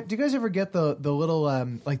ever get the little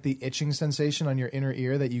like the itching sensation on your inner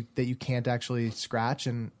ear that you can't actually scratch,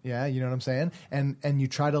 and you know what I'm saying, and you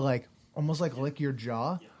try to like almost like lick your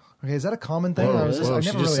jaw. Okay, is that a common thing? Whoa, I never she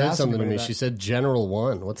just really said asked something to me. that. She said General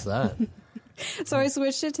 1. What's that? So I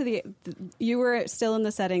switched it to you were still in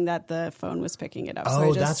the setting that the phone was picking it up. So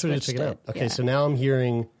Oh, that's what it's picking up. Okay, so now I'm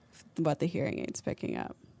hearing what the hearing aid's picking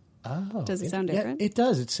up. Oh. Does it sound different? Yeah, it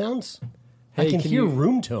does. It sounds... Hey, I can hear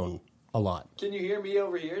room tone a lot. Can you hear me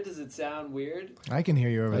over here? Does it sound weird? I can hear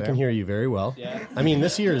you over there. I can hear you very well. Yeah. I mean,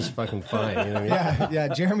 this ear is fucking fine. You know what I mean? Yeah.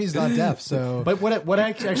 Jeremy's not deaf, so... But what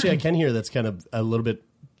I can hear that's kind of a little bit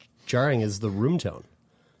jarring is the room tone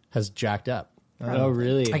has jacked up. Oh,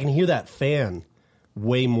 really? I can hear that fan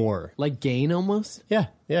way more. Like gain almost? Yeah.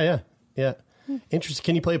 Interesting.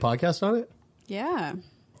 Can you play a podcast on it? Yeah.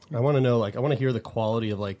 I want to know, I want to hear the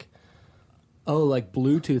quality of like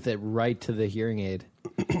Bluetooth it right to the hearing aid.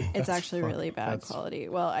 It's actually really bad quality.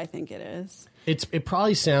 Well, I think it is. It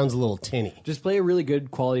probably sounds a little tinny. Just play a really good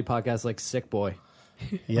quality podcast like Sickboy.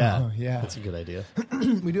 Yeah. Oh, yeah. That's a good idea.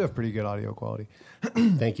 We do have pretty good audio quality.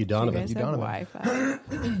 Thank you, Donovan. You guys have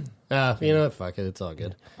Wi-Fi. You know what? Fuck it. It's all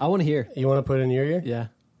good. I want to hear. You want to put it in your ear? Yeah.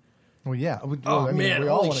 Well, yeah. Oh, I mean, man. we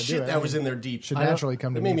all Holy want to do shit. it. That was in there deep. Should naturally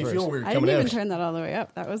come to It made me first. feel weird I coming didn't even out. turn that all the way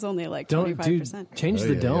up. That was only like Don't, 25%. dude, change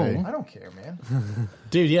the dome. I don't care, man.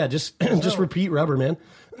 Dude, yeah, just repeat rubber, man.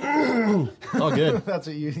 All good. That's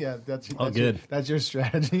what you. Yeah, that's All good. That's your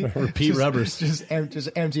strategy. Repeat rubbers. Just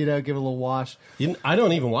empty it out. Give it a little wash. I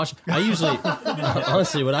don't even wash it. I usually,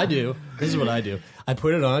 honestly, this is what I do. I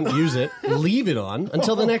put it on, use it, leave it on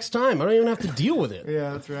until the next time. I don't even have to deal with it.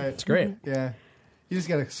 Yeah, that's right. It's great. Yeah, you just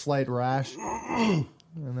get a slight rash, and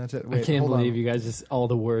that's it. Wait, I can't hold believe on. you guys just all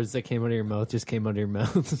the words that came out of your mouth just came out of your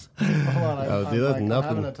mouth. Hold on, I'm nothing.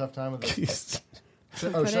 having a tough time with this.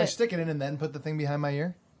 Should I stick it in and then put the thing behind my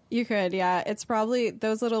ear? You could, yeah. It's probably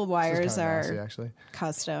those little wires are nasty, actually.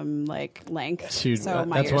 custom length. Dude, so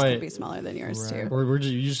my that's ears why- could be smaller than yours too.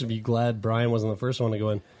 You should be glad Brian wasn't the first one to go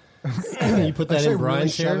in. You put that Should I in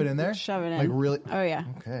Brian's really shove ear. it in there? Shove it in. Like really? Oh yeah.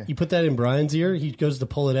 Okay. You put that in Brian's ear. He goes to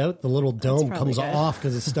pull it out. The little dome probably comes good. off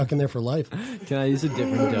because it's stuck in there for life. Can I use a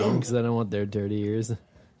different dome? Because I don't want their dirty ears. Oh,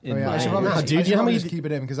 yeah, I should mine. probably, Nah, dude, I should you know how probably many- just keep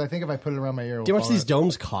it in because I think if I put it around my ear, it Do you know will how much these fall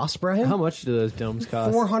domes cost, Brian? How much do those domes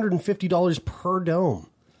cost? $450 per dome.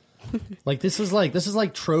 This is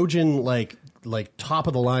like Trojan, like top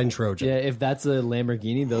of the line Trojan. Yeah, if that's a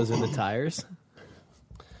Lamborghini, those are the tires.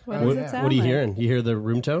 What does it sound What are you like? hearing? You hear the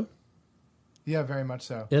room tone? out. Yeah, very much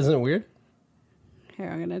so. Isn't it weird? Here,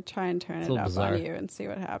 I'm gonna try and turn It's it a up little bizarre. on you and see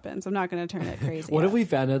what happens. I'm not gonna turn it crazy. What up. if we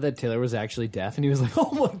found out that Taylor was actually deaf and he was like,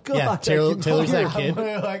 "Oh my god!" Yeah, Taylor's that kid.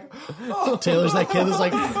 Like, Taylor's that kid that's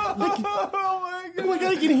like, oh my God,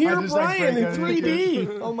 I can hear I just, like, Brian in break out into 3D.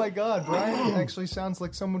 tears. Oh my God, Brian actually sounds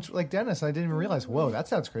like someone like Dennis. I didn't even realize. Whoa, that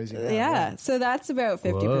sounds crazy. Yeah, so that's about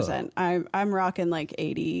 50%. I'm rocking like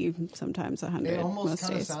 80, sometimes 100. It almost most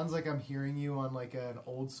kind of days. sounds like I'm hearing you on like an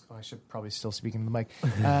old. I should probably still speak into the mic.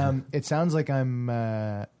 It sounds like I'm.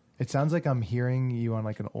 It sounds like I'm hearing you on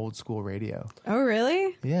like an old school radio. Oh,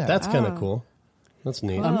 really? Yeah, That's kind of cool. That's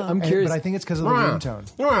neat. I'm curious. But I think it's because of the ringtone.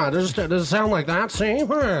 Does it sound like that? See?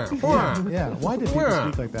 Yeah. Why did people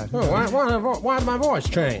speak like that? Why did my voice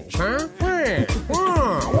change? Huh?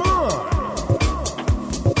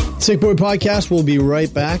 Sickboy Podcast will be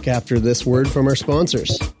right back after this word from our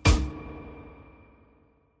sponsors.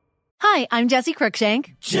 Hi, I'm Jessie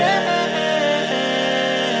Cruikshank. Jessie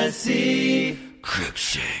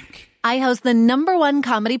Cruikshank. I host the #1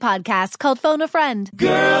 comedy podcast called Phone a Friend.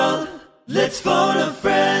 Girl, let's phone a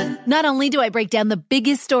friend. Not only do I break down the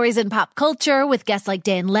biggest stories in pop culture with guests like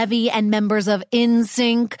Dan Levy and members of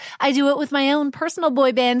NSYNC, I do it with my own personal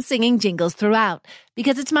boy band singing jingles throughout.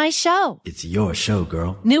 Because it's my show. It's your show,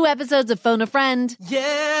 girl. New episodes of Phone a Friend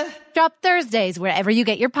Yeah. drop Thursdays wherever you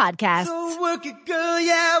get your podcasts. So work it, girl.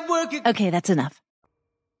 Yeah, work it. Okay, that's enough.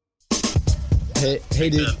 Hey,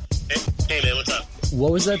 dude. Hey, man, what's up?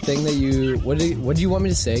 What was that thing that you? What do you want me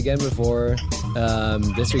to say again before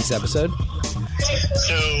this week's episode?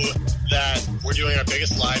 So that we're doing our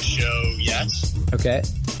biggest live show yet. Okay.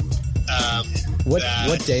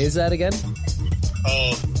 What day is that again?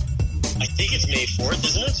 Oh, I think it's May 4th,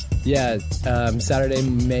 isn't it? Yeah, Saturday,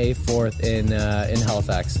 May 4th in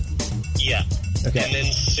Halifax. Yeah. Okay. And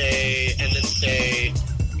then say,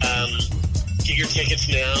 get your tickets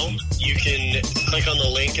now. You can click on the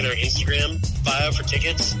link in our Instagram bio for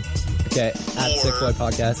tickets. Okay, at Sickboy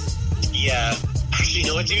Podcast. Yeah. Actually, you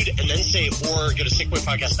know what, dude? And then say, or go to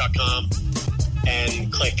sickboypodcast.com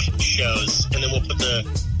and click shows, and then we'll put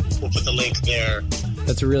the link there.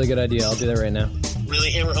 That's a really good idea. I'll do that right now.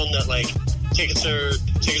 Really hammer home that like tickets are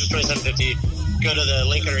 $27.50. Go to the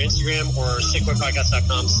link on our Instagram or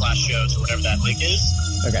sickboypodcast.com/shows or whatever that link is.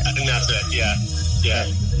 Okay. And that's it. Yeah.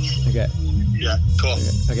 Okay. Yeah. Cool.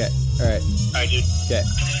 Okay. All right. All right, dude. Okay.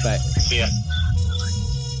 Bye. See ya.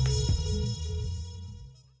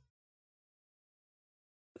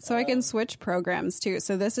 So I can switch programs too.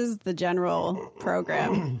 So this is the general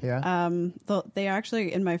program. Yeah. They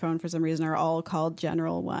actually in my phone for some reason are all called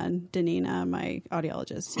General 1. Danina, my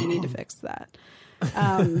audiologist, you need to fix that.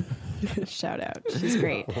 Shout out, she's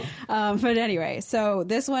great. But anyway, so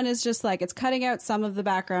this one is just like it's cutting out some of the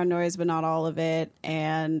background noise, but not all of it,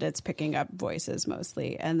 and it's picking up voices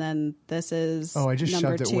mostly. And then this is I just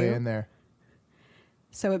number shoved it 2. way in there.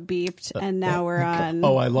 So it beeped, and now we're on.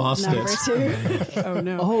 Oh, I lost number it. 2. Oh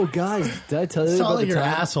no! Oh, guys, did I tell you It's about not like the you're an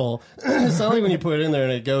time? asshole. It's not like when you put it in there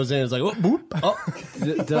and it goes in. It's like, oh, boop. Oh.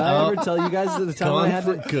 Did I ever tell you guys at the time when I had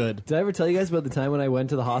for good. Did I ever tell you guys about the time when I went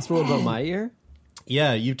to the hospital about my ear?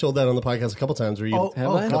 Yeah, you've told that on the podcast a couple times where you Oh, got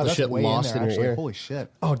God, the that's shit way lost in, in there, your ear. Holy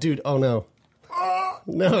shit. Oh, dude. Oh, no.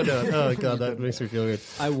 No. Oh, God, that makes me feel good.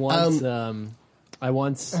 I once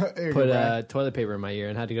Here, put go toilet paper in my ear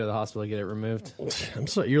and had to go to the hospital to get it removed. I'm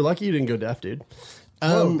sorry. You're lucky you didn't go deaf, dude.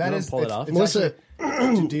 Whoa, that is pull it off. Melissa,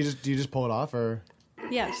 do you just pull it off or?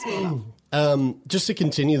 Yeah, just so you know. just to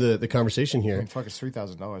continue the conversation I here, mean, fuck, it's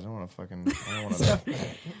 $3,000. I don't want to.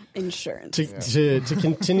 Insurance. to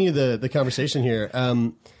continue the conversation here,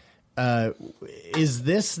 is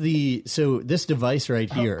this this device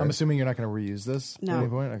right here? I'm assuming you're not going to reuse this No. at any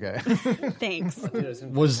point? Okay. Thanks.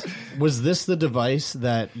 Was this the device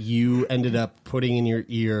that you ended up putting in your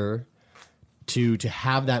ear to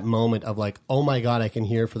have that moment of like, oh my God, I can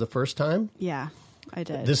hear for the first time? Yeah, I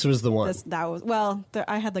did. This was the one.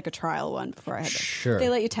 I had like a trial one before I had. Sure. They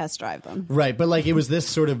let you test drive them. Right, but like it was this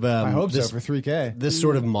sort of I hope this, so for $3,000. this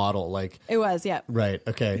sort of model, like It was, yeah. right.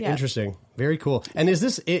 Okay, Yeah. interesting, very cool. And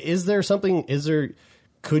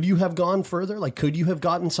could you have gone further? Like, could you have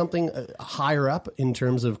gotten something higher up in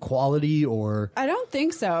terms of quality or? I don't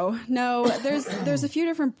think so. No, there's a few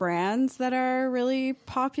different brands that are really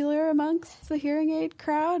popular amongst the hearing aid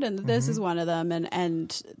crowd, and this is one of them,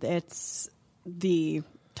 and it's the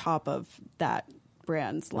top of that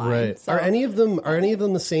brand's line. Right. So, Are any of them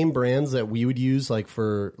the same brands that we would use like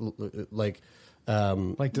for like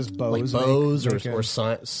does Bose or make a-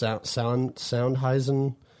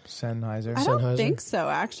 Soundheisen? Sennheiser. I don't Sennheiser? think so,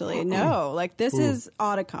 actually. No, like this is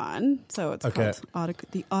Audicon, so it's Okay. called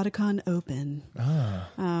the Audicon Open.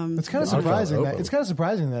 It's kind of Audicon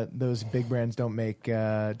surprising that Open. those big brands don't make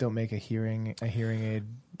a hearing aid.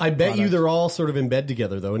 I bet you product. they're all sort of in bed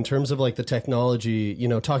together, though, in terms of like the technology. You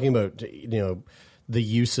know, talking about the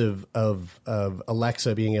use of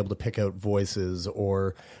Alexa being able to pick out voices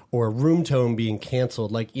or room tone being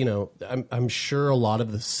canceled. Like, I'm sure a lot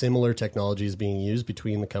of the similar technology is being used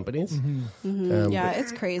between the companies. Yeah,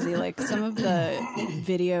 it's crazy. Like some of the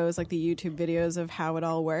videos, like the YouTube videos of how it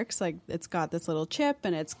all works, like it's got this little chip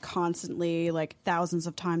and it's constantly like thousands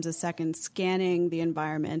of times a second scanning the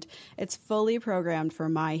environment. It's fully programmed for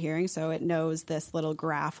my hearing, so it knows this little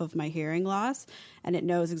graph of my hearing loss, and it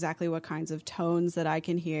knows exactly what kinds of tones that I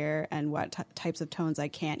can hear and what types of tones I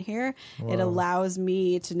can't hear. It allows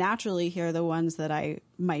me to naturally hear the ones that I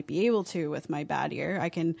might be able to with my bad ear. I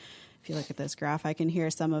can, if you look at this graph, I can hear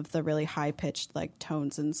some of the really high pitched like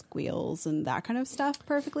tones and squeals and that kind of stuff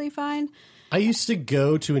perfectly fine. I used to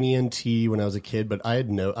go to an ENT when I was a kid, but I had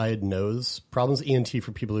nose problems. ENT,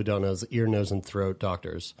 for people who don't know, is ear, nose, and throat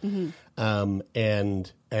doctors. And so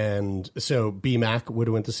BMAC would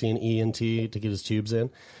have went to see an ENT to get his tubes in.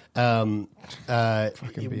 Fucking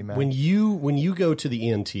BMAC. When you go to the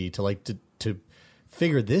ENT to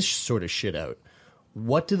figure this sort of shit out,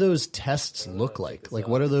 what do those tests look like? Like,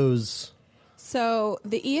 what are those? So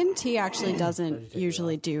the ENT actually doesn't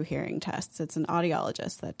usually do hearing tests. It's an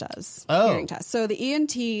audiologist that does hearing tests. So the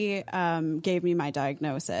ENT gave me my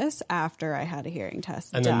diagnosis after I had a hearing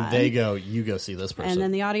test And done. then you go see this person. And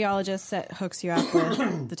then the audiologist hooks you up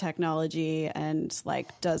with the technology and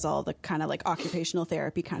like does all the kind of like occupational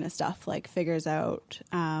therapy kind of stuff, like figures out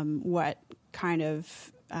what kind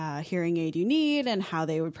of hearing aid you need and how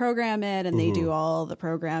they would program it, and they do all the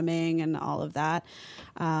programming and all of that.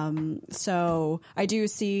 So I do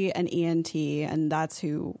see an ENT, and that's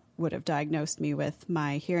who would have diagnosed me with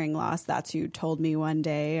my hearing loss. That's who told me one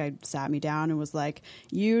day, I sat me down and was like,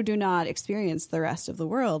 you do not experience the rest of the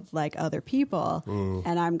world like other people,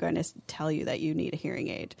 and I'm going to tell you that you need a hearing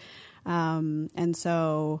aid. And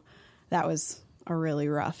so that was a really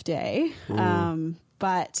rough day.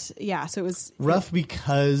 But yeah, so it was rough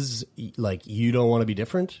because like you don't want to be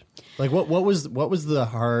different. Like what was the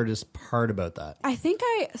hardest part about that? I think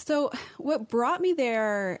so what brought me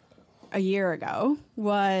there a year ago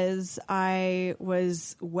was I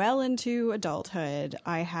was well into adulthood.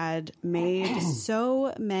 I had made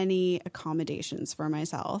so many accommodations for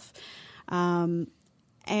myself. And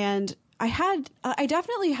I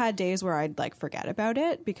definitely had days where I'd like forget about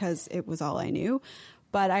it because it was all I knew.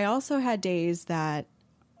 But I also had days that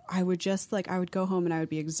I would just I would go home and I would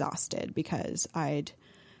be exhausted because I'd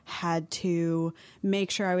had to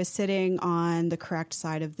make sure I was sitting on the correct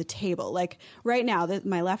side of the table. Like right now,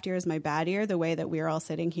 my left ear is my bad ear. The way that we're all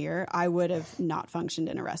sitting here, I would have not functioned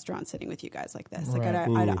in a restaurant sitting with you guys like this. Like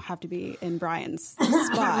I'd have to be in Brian's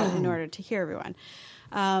spot in order to hear everyone.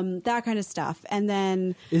 That kind of stuff. And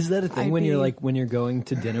then is that a thing when you're going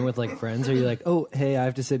to dinner with like friends? Are you like, oh, hey, I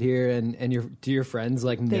have to sit here, and do your friends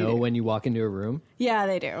like know when you walk into a room? Yeah,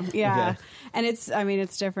 they do. Yeah. Okay. And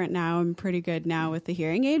it's different now. I'm pretty good now with the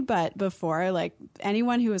hearing aid, but before, like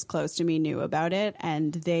anyone who was close to me knew about it,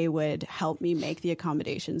 and they would help me make the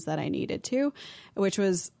accommodations that I needed to, which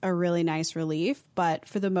was a really nice relief. But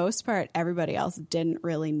for the most part, everybody else didn't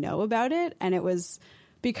really know about it. And it was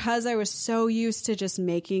because I was so used to just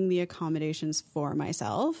making the accommodations for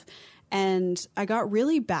myself. And I got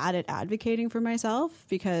really bad at advocating for myself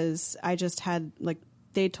because I just had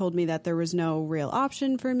they told me that there was no real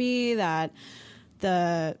option for me, that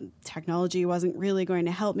the technology wasn't really going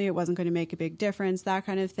to help me. It wasn't going to make a big difference, that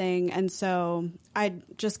kind of thing. And so I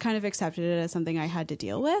just kind of accepted it as something I had to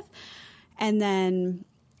deal with. And then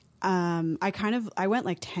I went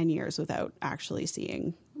like 10 years without actually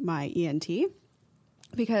seeing my ENT.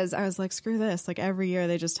 Because I was like, screw this. Like every year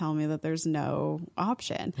they just tell me that there's no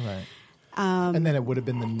option. Right. And then it would have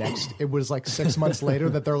been it was like 6 months later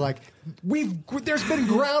that they're like, there's been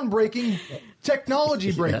groundbreaking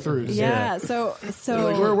technology breakthroughs. Yeah. So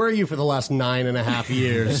like, where were you for the last 9.5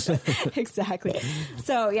 years? Exactly.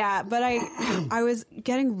 So yeah, but I was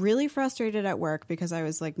getting really frustrated at work because I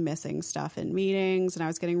was like missing stuff in meetings, and I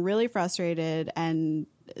was getting really frustrated and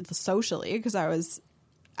socially because I was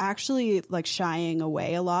actually like shying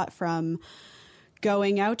away a lot from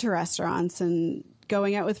going out to restaurants and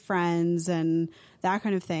going out with friends and that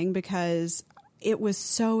kind of thing because it was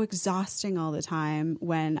so exhausting all the time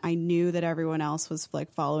when I knew that everyone else was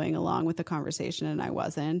like following along with the conversation and I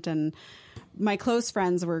wasn't. And my close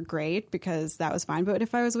friends were great because that was fine. But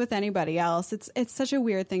if I was with anybody else, it's such a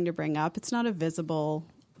weird thing to bring up. It's not a visible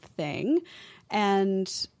thing. And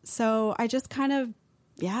so I just kind of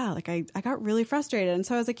I got really frustrated. And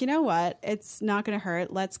so I was like, you know what? It's not going to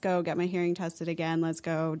hurt. Let's go get my hearing tested again. Let's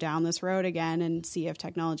go down this road again and see if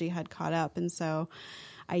technology had caught up. And so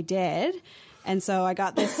I did. And so I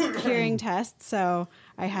got this hearing test. So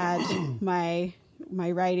I had my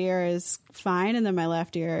right ear is fine. And then my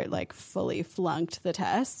left ear like fully flunked the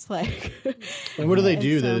test. Like, and what do they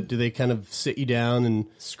do? So, do they kind of sit you down and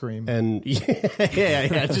scream? And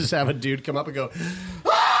yeah, just have a dude come up and go,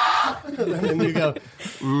 and then you go,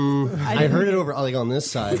 I heard it over like on this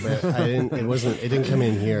side, but it didn't come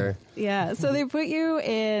in here. Yeah. So they put you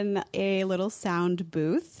in a little sound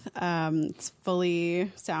booth. It's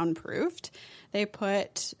fully soundproofed. They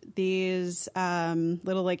put these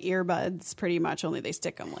little like earbuds pretty much, only they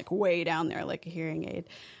stick them like way down there like a hearing aid,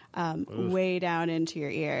 way down into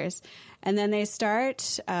your ears. And then they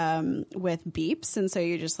start with beeps. And so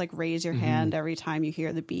you just like raise your hand every time you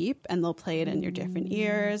hear the beep, and they'll play it in your different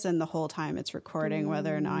ears. And the whole time it's recording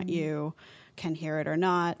whether or not you can hear it or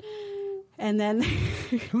not. And then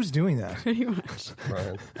who's doing that? Pretty much.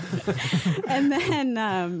 Right. And then,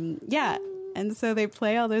 and so they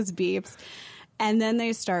play all those beeps. And then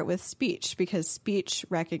they start with speech, because speech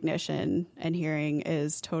recognition and hearing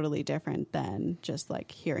is totally different than just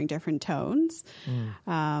like hearing different tones.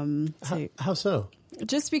 How so?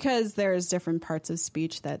 Just because there's different parts of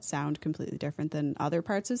speech that sound completely different than other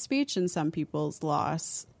parts of speech, and some people's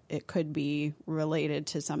loss, it could be related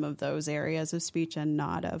to some of those areas of speech and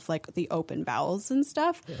not of like the open vowels and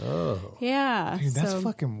stuff. Oh. Yeah. Dude, that's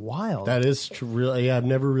fucking wild. That is true. Yeah, I've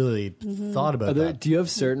never really thought about that. Do you have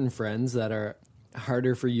certain friends that are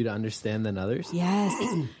harder for you to understand than others? Yes.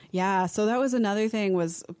 Yeah. So that was another thing,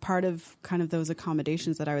 was part of kind of those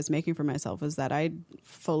accommodations that I was making for myself, was that I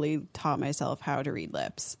fully taught myself how to read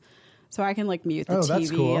lips. So I can like mute the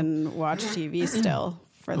TV cool. and watch TV still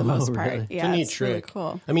for the most part. Really? Yeah, it's a neat it's trick. really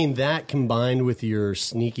cool. I mean, that combined with your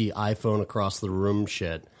sneaky iPhone across the room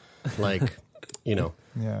shit, like, you know,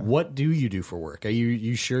 what do you do for work? Are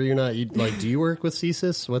you sure you're not, like, do you work with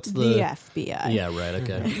CSIS? What's the FBI. Yeah, right.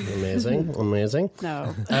 Okay. Amazing.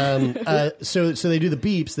 No. So they do the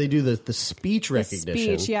beeps. They do the speech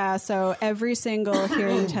recognition. Speech, yeah. So every single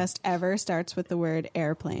hearing test ever starts with the word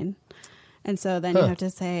airplane. And so then you have to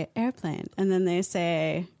say airplane. And then they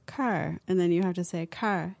say car. And then you have to say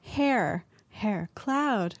car. Hair,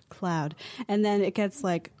 cloud. And then it gets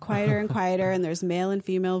like quieter and quieter. And there's male and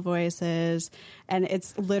female voices. And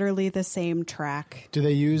it's literally the same track. Do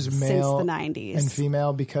they use male since the 90s and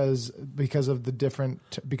female because of the different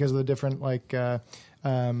like what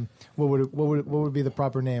would be the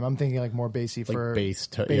proper name? I'm thinking like more bassy like for bass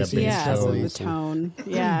so tones. the tone.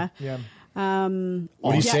 Yeah. Yeah. What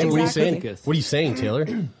are you saying? Exactly. What are you saying, Taylor?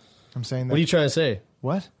 I'm saying that. What are you trying to say?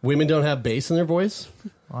 What? Women don't have bass in their voice?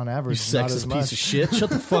 On You average, not sexist as much. piece of shit. Shut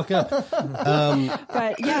the fuck up.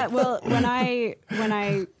 But yeah, well, when I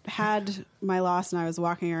had my loss and I was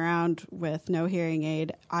walking around with no hearing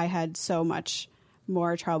aid, I had so much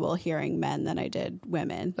more trouble hearing men than I did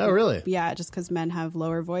women. Oh, really? Yeah, just because men have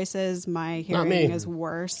lower voices. My Not me. hearing is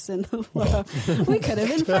worse in the low. We could have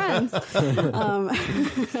been friends.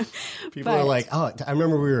 People are like, oh, I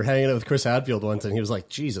remember we were hanging out with Chris Hadfield once, and he was like,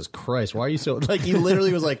 Jesus Christ, why are you so, like, he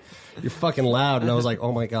literally was like, you're fucking loud. And I was like,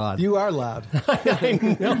 oh my God. You are loud. I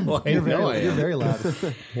know. You're very loud.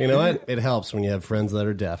 You know what? It helps when you have friends that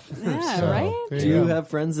are deaf. Yeah, right? Do you have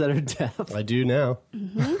friends that are deaf? I do now.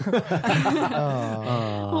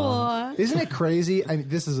 Isn't it crazy? I mean,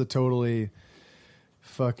 this is a totally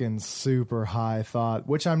fucking super high thought,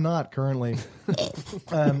 which I'm not currently.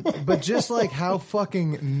 But just like how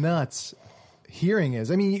fucking nuts hearing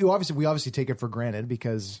is. I mean, we obviously take it for granted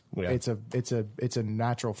because it's a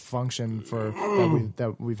natural function for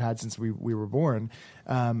that we've had since we were born,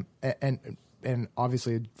 and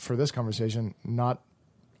obviously for this conversation, not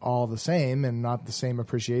all the same and not the same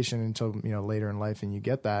appreciation until later in life, and you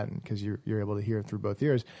get that because you're able to hear it through both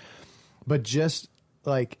ears. But just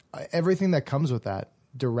like everything that comes with that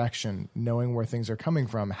direction, knowing where things are coming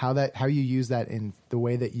from, how you use that in the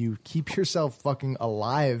way that you keep yourself fucking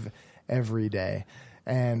alive every day,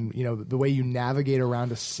 and the way you navigate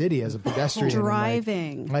around a city as a pedestrian,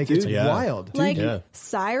 driving, like it's wild, like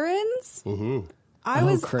sirens. Mm-hmm.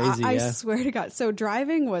 Crazy. I swear to God. So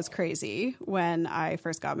driving was crazy when I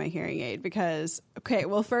first got my hearing aid because,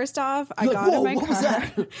 first off, I got in my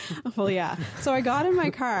car. Well, yeah. So I got in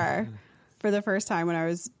my car for the first time when I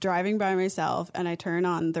was driving by myself, and I turned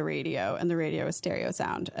on the radio, and the radio was stereo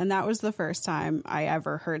sound. And that was the first time I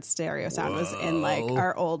ever heard stereo sound. Was in like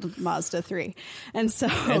our old Mazda 3. And so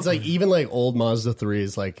it's like, even like old Mazda 3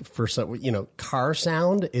 is like, for some, car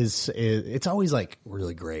sound is it's always like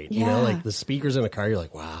really great. Like the speakers in a car, you're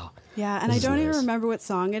like, wow. Yeah, and I don't even remember what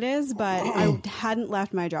song it is, but I hadn't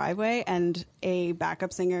left my driveway, and a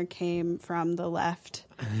backup singer came from the left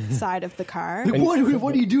side of the car. What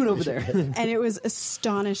are you doing over there? And it was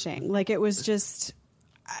astonishing. Like, it was just,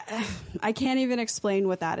 I can't even explain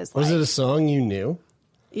what that is like. Was it a song you knew?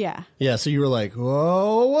 Yeah. Yeah, so you were like,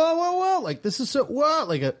 whoa, like this is so, what?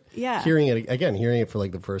 Like hearing it for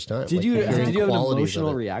like the first time. Did you have an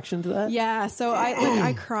emotional reaction to that? Yeah, so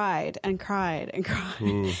I cried and cried and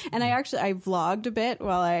cried. And I vlogged a bit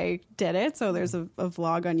while I did it. So there's a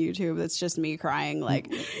vlog on YouTube that's just me crying like,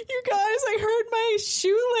 you guys, I heard my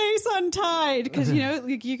shoelace untied. Because,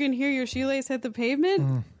 you can hear your shoelace hit the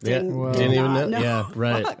pavement. Didn't even know. Yeah,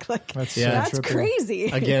 right. Like, that's crazy.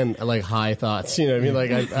 Again, like high thoughts. You know what I mean?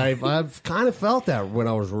 Like I've kind of felt that when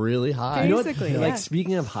I was really high. Basically, like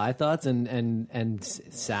speaking of high thoughts and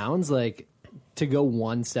sounds, like to go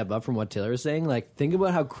one step up from what Taylor was saying, like think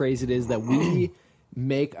about how crazy it is that we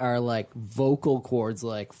make our like vocal cords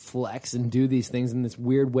like flex and do these things in this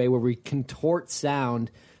weird way where we contort sound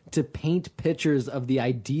to paint pictures of the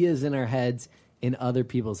ideas in our heads in other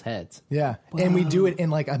people's heads. Yeah. Wow. And we do it in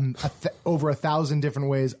like over 1,000 different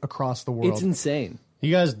ways across the world. It's insane.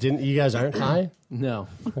 You guys aren't high? No.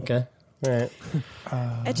 Okay. All right.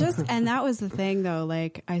 And that was the thing though,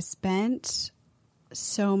 like I spent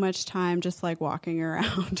so much time just like walking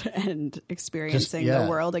around and experiencing the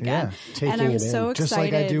world again. Yeah. And I'm so excited. Just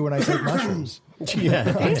like I do when I take mushrooms.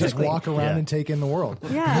 I just walk around and take in the world.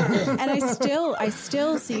 Yeah. And I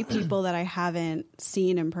still see people that I haven't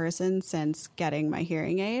seen in person since getting my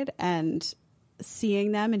hearing aid, and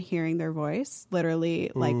seeing them and hearing their voice.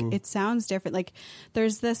 Literally, like it sounds different. Like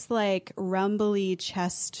there's this like rumbly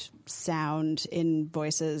chest sound in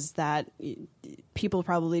voices that people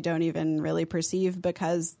probably don't even really perceive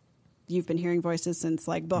because you've been hearing voices since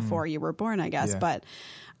like before you were born, I guess. But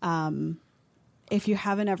if you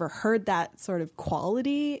haven't ever heard that sort of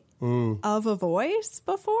quality of a voice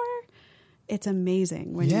before, it's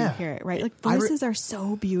amazing when you hear it, right? Like voices are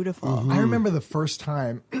so beautiful. I remember the first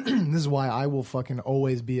time, this is why I will fucking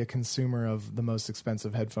always be a consumer of the most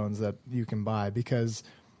expensive headphones that you can buy, because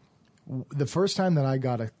the first time that I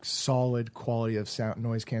got a solid quality of sound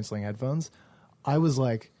noise canceling headphones, I was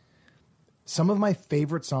like, some of my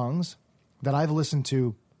favorite songs that I've listened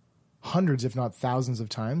to hundreds, if not thousands of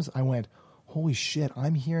times, I went, holy shit,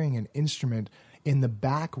 I'm hearing an instrument in the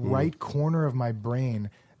back right corner of my brain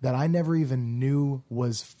that I never even knew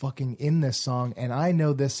was fucking in this song. And I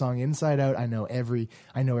know this song inside out. I know every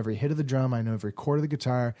hit of the drum. I know every chord of the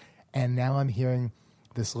guitar. And now I'm hearing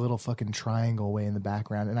this little fucking triangle way in the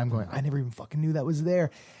background. And I'm going, I never even fucking knew that was there.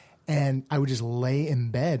 And I would just lay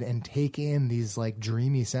in bed and take in these like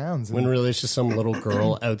dreamy sounds. When really it's just some little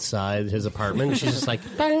girl outside his apartment. She's just like,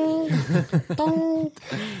 bang, bang,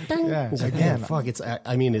 bang. Yeah, He's like, again, oh, fuck, it's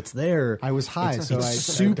there. I was high, it's, so it's I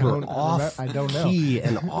super off I don't know. key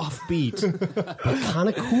and offbeat, but kind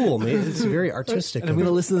of cool. Maybe it's very artistic. And I'm going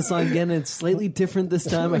to listen to the song again, and it's slightly different this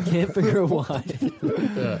time. I can't figure out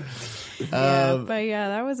why. But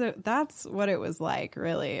yeah, that's what it was like.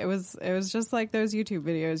 Really, it was just like those YouTube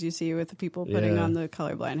videos you see with the people putting on the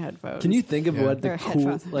colorblind headphones. Can you think of what the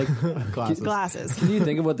cool like glasses? Can you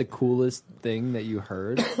think of what the coolest thing that you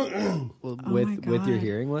heard with your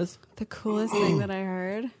hearing was? The coolest thing that I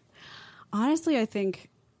heard, honestly, I think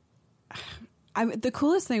the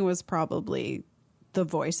coolest thing was probably the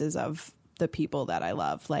voices of the people that I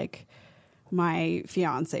love, like my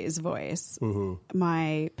fiance's voice,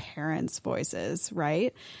 my parents' voices,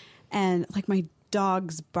 right? And like my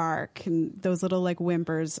dog's bark and those little like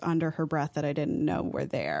whimpers under her breath that I didn't know were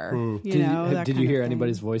there. Did you hear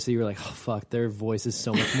anybody's voice that you were like, oh fuck, their voice is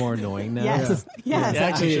so much more annoying now? Yes. Yes.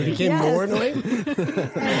 Actually, it became more annoying?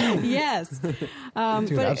 Yes. Dude,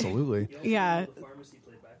 but absolutely. Yeah.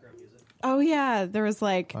 Oh yeah. There was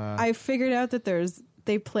like, I figured out that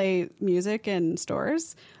they play music in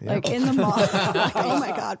stores, like in the mall. Like, oh my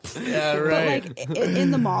God. Yeah, right. But like in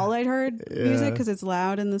the mall, I'd heard music because it's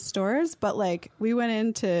loud in the stores. But like we went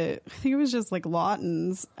into, I think it was just like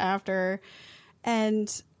Lawton's after.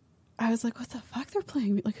 And I was like, what the fuck? They're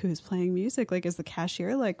playing, like who's playing music? Like is the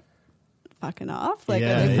cashier like fucking off? Like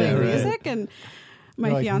are they playing music? And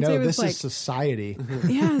my fiance was this like, is society.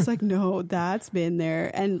 yeah, I was like, no, that's been there.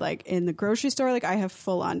 And like in the grocery store, like I have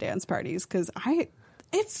full on dance parties because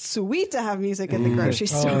it's sweet to have music in the grocery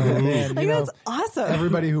store. Man, like that's awesome.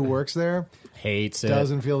 Everybody who works there hates it.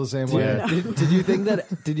 Doesn't feel the same way. Yeah. Did you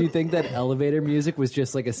think that elevator music was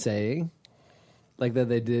just like a saying? Like that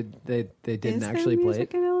they didn't actually play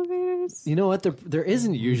it? In elevators? You know what? There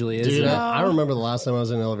isn't usually, is Dude, there? I remember the last time I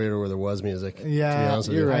was in an elevator where there was music. Yeah, to be honest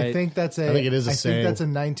with you're you. right. I think that's I think it is a saying.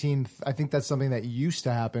 I think that's something that used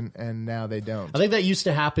to happen, and now they don't. I think that used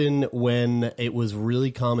to happen when it was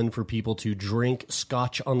really common for people to drink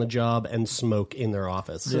scotch on the job and smoke in their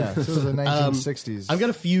office. Yeah, so it was the 1960s. I've got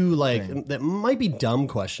a few that might be dumb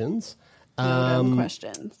questions. No dumb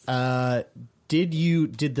questions.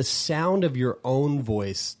 Did the sound of your own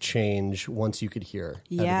voice change once you could hear out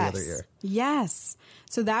of the other ear? Yes.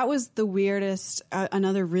 So that was the weirdest,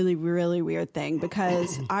 another really, really weird thing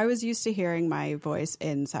because I was used to hearing my voice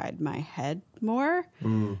inside my head more.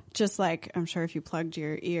 Just like, I'm sure if you plugged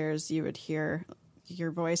your ears, you would hear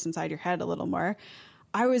your voice inside your head a little more.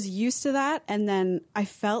 I was used to that. And then I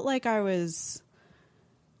felt like I was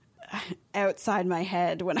outside my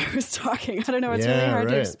head when I was talking. I don't know. It's really hard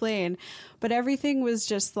to explain. But everything was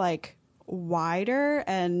just like wider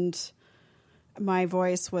and my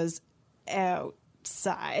voice was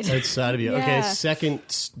outside. Outside of you. Yeah. Okay,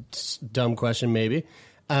 second dumb question maybe.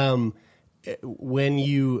 When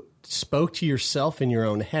you spoke to yourself in your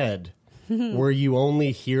own head, were you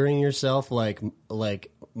only hearing yourself like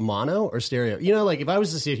mono or stereo? You know, like if I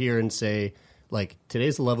was to sit here and say, like,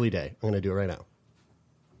 today's a lovely day. I'm going to do it right now.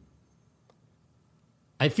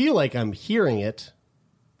 I feel like I'm hearing it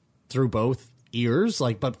through both ears,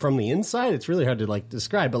 like, but from the inside, it's really hard to like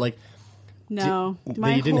describe. But like, no,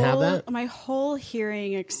 you didn't have that. My whole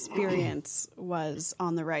hearing experience was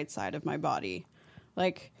on the right side of my body,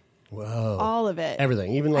 like, whoa, all of it,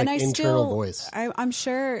 everything, even like internal voice. I'm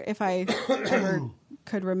sure if I ever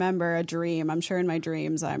could remember a dream, I'm sure in my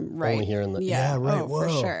dreams I'm right. Only hearing the yeah, right. oh, Whoa, for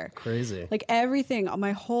sure. Crazy. Like everything,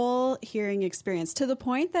 my whole hearing experience, to the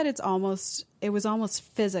point that it was almost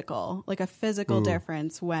physical, like a physical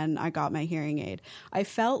difference when I got my hearing aid. I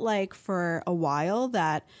felt like for a while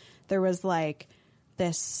that there was like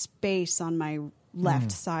this space on my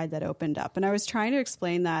left side that opened up, and I was trying to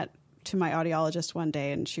explain that to my audiologist one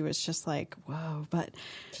day, and she was just like, whoa, but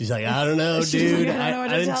she's like, I don't know, dude. Like, I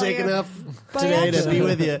didn't take you. enough But today actually, to be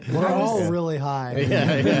with you. We're all really high.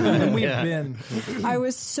 Yeah. We've been. I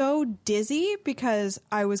was so dizzy because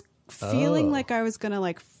I was feeling like I was going to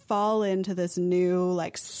like fall into this new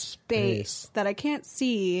like space that I can't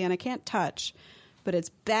see and I can't touch, but it's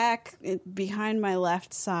back behind my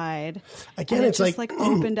left side. Again, it's it's like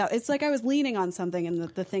opened up. It's like I was leaning on something and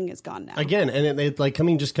the thing is gone now. Again, and it like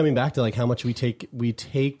coming back to like how much we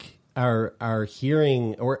take our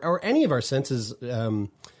hearing or any of our senses.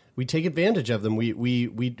 We take advantage of them. We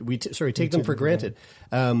take them for granted.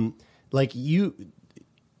 Like you.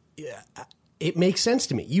 It makes sense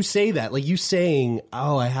to me. You say that, like you saying,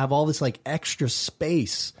 "Oh, I have all this like extra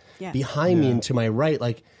space behind me and to my right."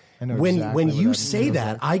 Like when you say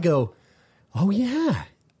that, I go, "Oh yeah,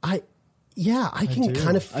 I can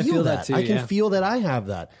kind of feel that. Too, I can feel that I have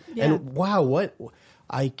that." Yeah. And wow, what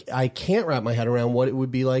I can't wrap my head around what it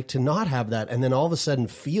would be like to not have that, and then all of a sudden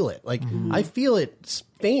feel it. Like I feel it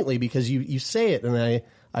faintly because you say it, and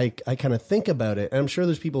I kind of think about it. And I'm sure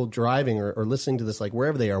there's people driving or listening to this, like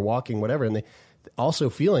wherever they are, walking, whatever, and they also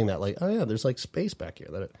feeling that, like, oh yeah, there's like space back here.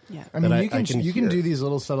 I mean, you can do these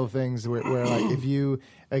little subtle things where like if you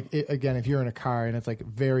again, if you're in a car and it's like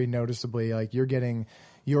very noticeably like you're getting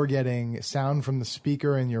sound from the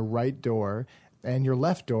speaker in your right door and your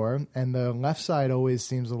left door, and the left side always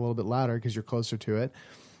seems a little bit louder because you're closer to it.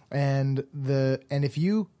 And if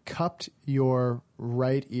you cupped your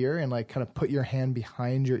right ear and like kind of put your hand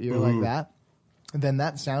behind your ear like that, then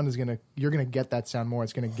that sound you're gonna get that sound more.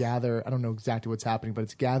 It's gonna gather. I don't know exactly what's happening, but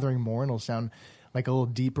it's gathering more, and it'll sound like a little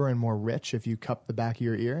deeper and more rich if you cup the back of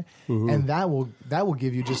your ear, and that will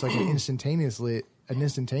give you just like an instantaneous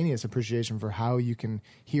appreciation for how you can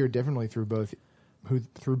hear differently through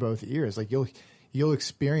both ears. Like you'll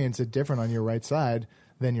experience it different on your right side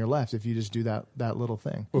than your left if you just do that little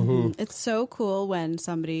thing. It's so cool when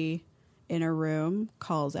somebody in a room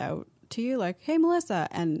calls out to you like, "Hey, Melissa,"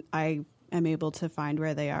 and I am able to find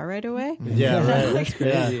where they are right away. Yeah, right. Like, That's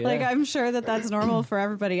crazy. Yeah. Like I'm sure that's normal for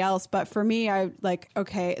everybody else, but for me, I like,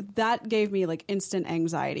 okay, that gave me like instant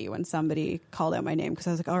anxiety when somebody called out my name, because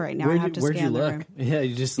I was like, all right, now I have to scan the room. Yeah,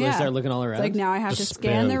 you just start looking all around. It's like now I have to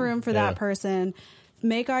scan the room for that person,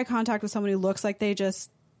 make eye contact with someone who looks like they just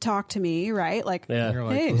talked to me, right? Like, you're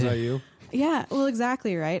like, hey, was that you? Yeah, well,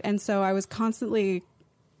 exactly, right. And so I was constantly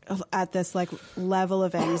at this like level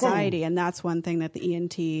of anxiety, and that's one thing that the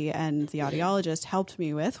ENT and the audiologist helped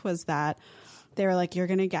me with, was that they were like, you're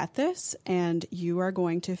going to get this and you are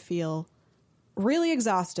going to feel really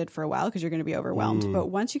exhausted for a while because you're going to be overwhelmed, but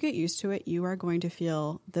once you get used to it, you are going to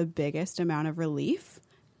feel the biggest amount of relief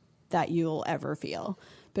that you'll ever feel,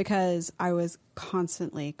 because I was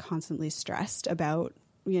constantly stressed about,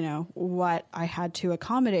 you know, what I had to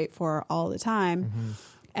accommodate for all the time.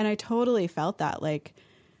 And I totally felt that, like,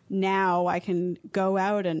 now I can go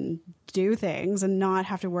out and do things and not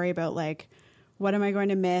have to worry about like, what am I going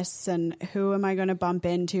to miss and who am I going to bump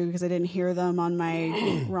into because I didn't hear them on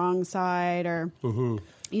my wrong side, or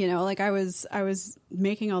you know, like I was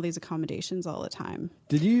making all these accommodations all the time.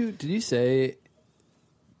 Did you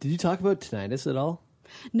talk about tinnitus at all?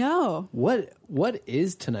 No. What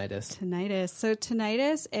is tinnitus? Tinnitus. So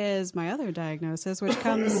tinnitus is my other diagnosis, which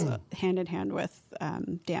comes hand in hand with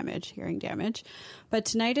hearing damage. But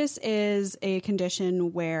tinnitus is a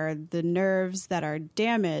condition where the nerves that are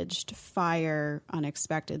damaged fire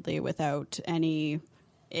unexpectedly without any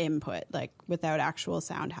input, like without actual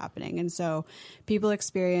sound happening. And so people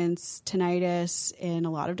experience tinnitus in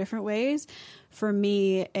a lot of different ways. For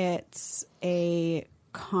me, it's a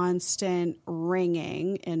constant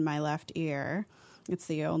ringing in my left ear. It's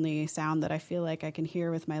the only sound that I feel like I can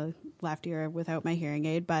hear with my left ear without my hearing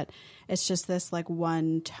aid, but it's just this like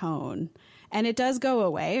one tone. And it does go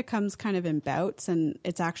away. It comes kind of in bouts, and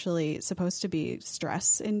it's actually supposed to be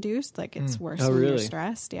stress induced. Like it's worse when you're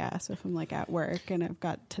stressed. Yeah. So if I'm like at work and I've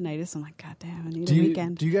got tinnitus, I'm like, God damn, I need a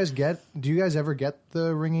weekend. Do you guys ever get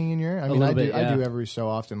the ringing in your ear? I mean, I do every so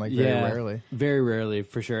often, like very rarely. Very rarely,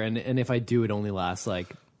 for sure. And if I do, it only lasts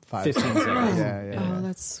like 15 seconds. Oh,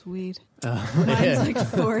 that's sweet. Mine's like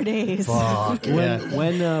 4 days. Fuck.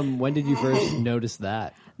 When did you first notice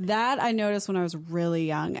that? That I noticed when I was really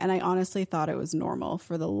young, and I honestly thought it was normal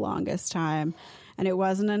for the longest time. And it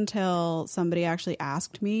wasn't until somebody actually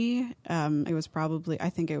asked me, it was probably,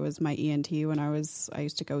 I think it was my ENT when I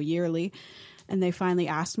used to go yearly. And they finally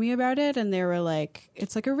asked me about it, and they were like,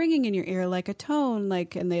 it's like a ringing in your ear, like a tone,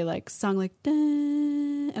 like, and they like sung like, da,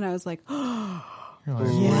 and I was like, oh,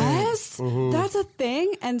 yes, that's a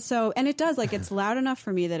thing. And so, and it does, like, it's loud enough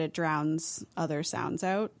for me that it drowns other sounds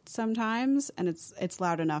out sometimes. And it's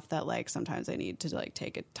loud enough that like, sometimes I need to like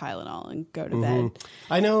take a Tylenol and go to bed.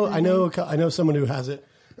 I know someone who has it.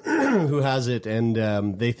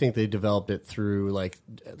 And they think they developed it through like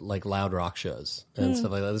loud rock shows and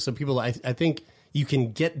stuff like that. So people, I think you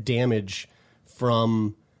can get damage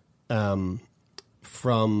from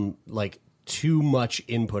like too much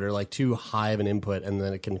input or like too high of an input, and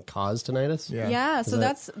then it can cause tinnitus. Yeah. So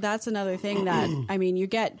that's another thing that, I mean, you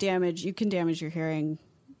get damage. You can damage your hearing.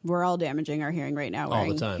 We're all damaging our hearing right now. All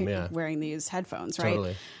the time, wearing these headphones,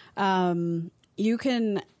 right?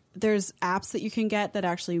 Totally. There's apps that you can get that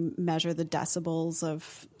actually measure the decibels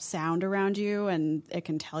of sound around you, and it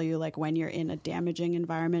can tell you like when you're in a damaging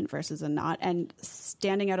environment versus a not. And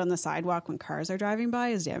standing out on the sidewalk when cars are driving by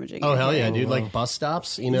is damaging. Oh, hell yeah, dude. Like bus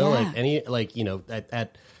stops, like any, like,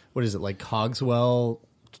 at what is it, like Cogswell?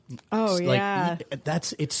 Oh, like, yeah.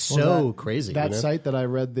 It's so crazy. That site that I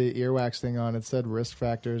read the earwax thing on, it said risk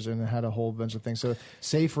factors, and it had a whole bunch of things. So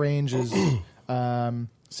safe range is...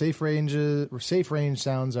 Safe range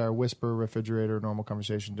sounds are whisper, refrigerator, normal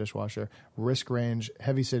conversation, dishwasher. Risk range,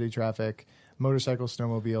 heavy city traffic, motorcycle,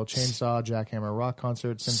 snowmobile, chainsaw, jackhammer, rock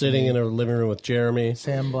concert, symphony, sitting in a living room with Jeremy,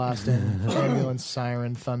 sandblasting, ambulance,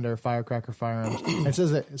 siren, thunder, firecracker, firearms. And it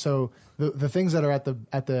says that. So the things that are at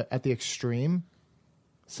the extreme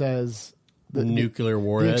says. The nuclear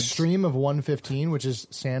warheads. The extreme of 115, which is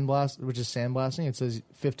sandblasting. It says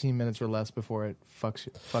 15 minutes or less before it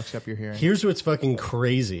fucks up your hearing. Here's what's fucking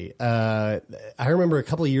crazy. I remember a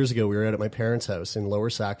couple of years ago we were out at my parents' house in Lower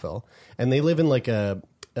Sackville, and they live in like a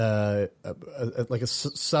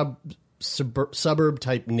suburb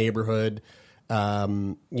type neighborhood.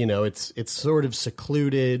 It's sort of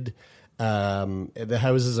secluded. The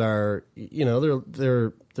houses are,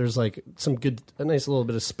 there's like a nice little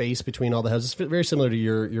bit of space between all the houses. Very similar to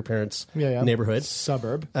your parents' neighborhood.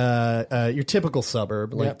 Suburb. Your typical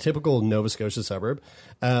suburb, like typical Nova Scotia suburb.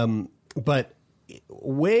 But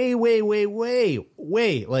way,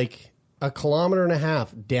 like a kilometer and a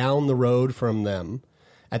half down the road from them,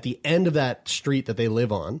 at the end of that street that they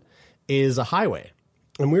live on, is a highway.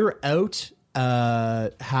 And we were out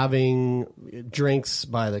having drinks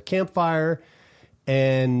by the campfire,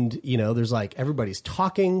 and there's like everybody's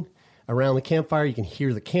talking around the campfire. You can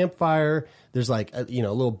hear the campfire. There's like a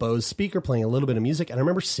little Bose speaker playing a little bit of music, and I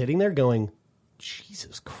remember sitting there going,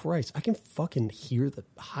 Jesus Christ, I can fucking hear the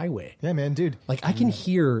highway. Yeah, man, dude. Like I can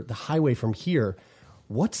hear the highway from here.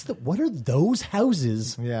 What are those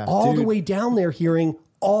houses all the way down there hearing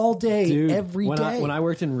all day, dude, every day. When I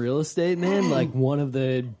worked in real estate, man, like one of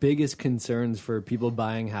the biggest concerns for people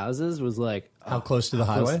buying houses was like how close to the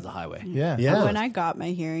highway? Close to the highway. Yeah. When I got my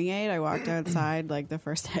hearing aid, I walked outside like the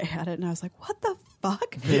first day I had it, and I was like, "What the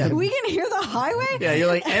fuck? Yeah. We can hear the highway?" Yeah, you're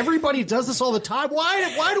like, everybody does this all the time.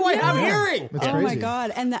 Why do I have hearing? Oh my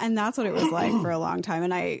god! And that's what it was like for a long time.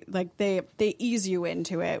 And I like they ease you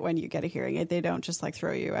into it when you get a hearing aid. They don't just like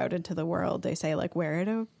throw you out into the world. They say like wear it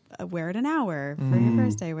an hour for your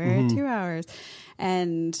first day, wear it 2 hours.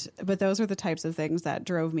 But those were the types of things that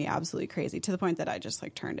drove me absolutely crazy, to the point that I just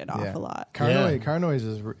like turned it off a lot. Car noise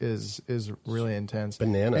is really intense.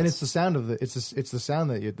 Bananas. And it's the sound of it's the sound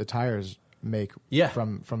that the tires make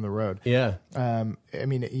from the road. Yeah. I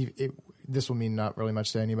mean, this will mean not really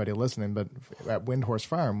much to anybody listening, but at Windhorse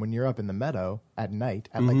Farm, when you're up in the meadow at night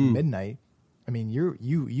at like midnight, I mean,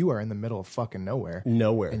 you are in the middle of fucking nowhere,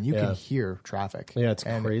 and you can hear traffic. Yeah, it's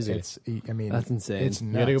crazy. That's insane. It's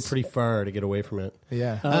nuts. You got to go pretty far to get away from it.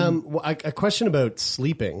 Yeah. A question about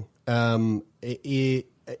sleeping. When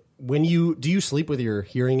do you sleep with your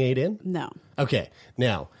hearing aid in? No. Okay.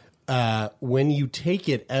 Now, when you take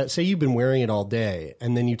it out, say you've been wearing it all day,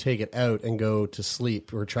 and then you take it out and go to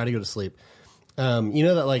sleep or try to go to sleep. You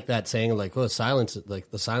know that like that saying like, oh, silence,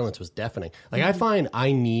 like the silence was deafening. Like I find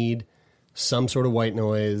I need some sort of white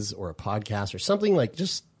noise or a podcast or something like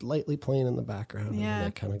just lightly playing in the background and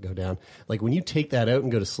that kind of go down. Like when you take that out and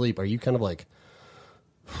go to sleep, are you kind of like,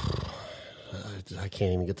 I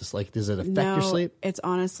can't even get this. Like, does it affect your sleep? It's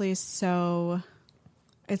honestly so.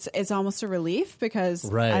 It's almost a relief because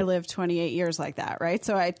I lived 28 years like that, right?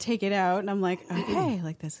 So I take it out and I'm like, okay,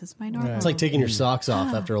 like this is my normal. It's like taking your socks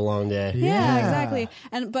off after a long day. Yeah, exactly.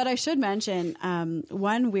 But I should mention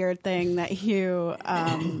one weird thing that you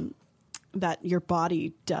that your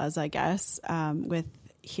body does, I guess, with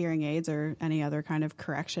hearing aids or any other kind of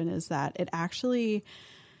correction is that it actually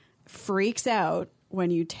freaks out when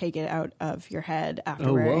you take it out of your head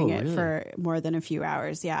after wearing it for more than a few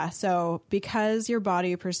hours. Yeah. So because your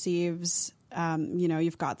body perceives,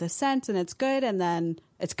 you've got this sense and it's good, and then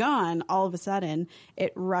it's gone, all of a sudden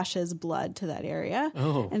it rushes blood to that area.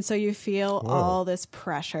 Oh. And so you feel all this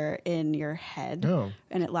pressure in your head,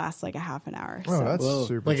 and it lasts like a half an hour. Oh, so. that's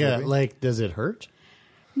super like, does it hurt?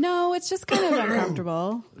 No, it's just kind of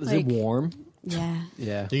uncomfortable. Is it warm? Yeah.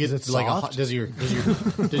 Yeah. Do you get like does your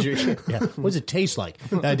yeah? What does it taste like?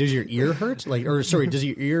 Does your ear hurt? Does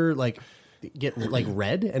your ear like get like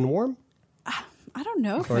red and warm? I don't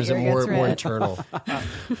know if or is it more internal?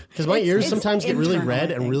 Because my ears sometimes get really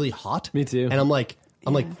red and really hot. Me too. And I'm like,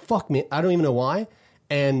 fuck me. I don't even know why.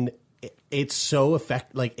 And it's so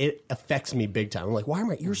it affects me big time. I'm like, why are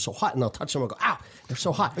my ears so hot? And I'll touch them and I'll go, ow, they're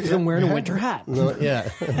so hot. Because I'm wearing a winter hat. Yeah.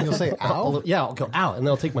 And you'll say, ow? I'll go, ow. And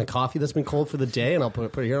then I'll take my coffee that's been cold for the day and I'll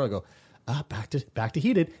put it here and I'll go, back to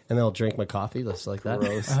heated. And then I'll drink my coffee just like that.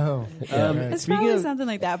 Gross. Oh. It's probably something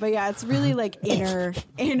like that. But yeah, it's really like inner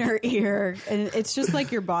ear. And it's just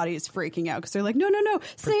like your body is freaking out because they're like, no,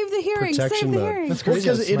 save the hearing, save the hearing. That's crazy.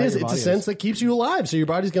 Because it's a sense that keeps you alive. So your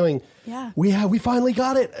body's going, we finally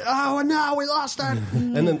got it. Oh, no, we lost that.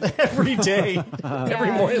 And then every day,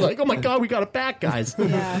 every morning, like, oh my God, we got it back, guys.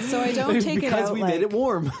 Yeah, so I don't take it out. Because we made it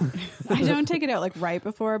warm. I don't take it out like right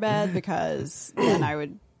before bed because then I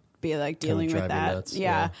would be like dealing with that. Nuts,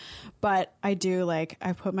 yeah. But I do I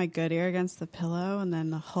put my good ear against the pillow and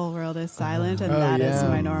then the whole world is silent and that is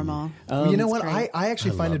my normal. You know what? I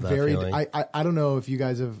actually find it very, I don't know if you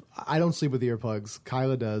guys have, I don't sleep with earplugs.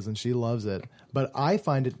 Kyla does and she loves it, but I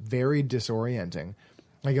find it very disorienting.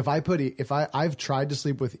 Like if I've tried to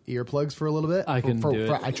sleep with earplugs for a little bit. I couldn't do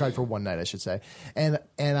it. I tried for one night, I should say. And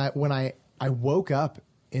when I woke up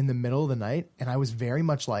in the middle of the night, and I was very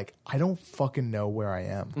much like, I don't fucking know where I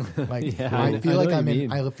am. Like I feel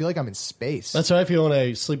like I'm in space. That's how I feel when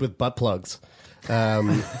I sleep with butt plugs. I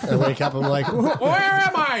wake up, I'm like, where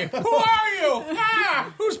am I? Who are you?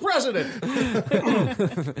 Who's president?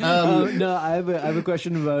 No, I have a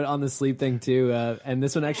question about on the sleep thing too, and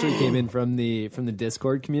this one actually came in from the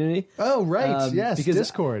Discord community. Oh right, yes, because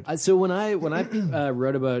Discord. So when I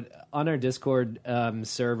wrote about on our Discord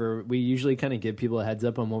server, we usually kind of give people a heads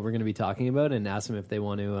up on what we're going to be talking about and ask them if they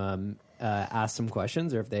want to ask some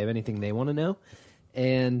questions or if they have anything they want to know.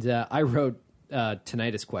 And I wrote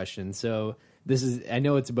tinnitus question. So this is, I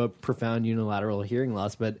know it's about profound unilateral hearing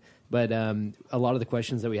loss, but a lot of the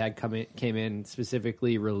questions that we had came in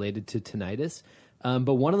specifically related to tinnitus.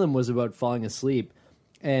 But one of them was about falling asleep,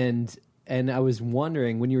 and I was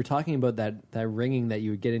wondering when you were talking about that ringing that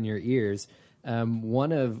you would get in your ears.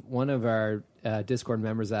 One of our Discord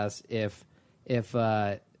members asked if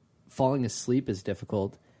falling asleep is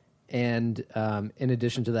difficult, and in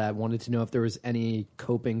addition to that, wanted to know if there was any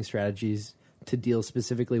coping strategies to deal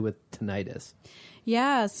specifically with tinnitus.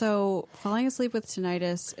 Yeah, so falling asleep with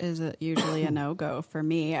tinnitus is usually a no-go for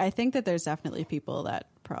me. I think that there's definitely people that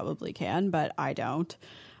probably can, but I don't.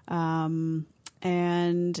 And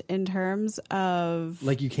in terms of...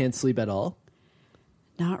 Like you can't sleep at all?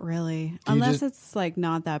 Not really. Unless it's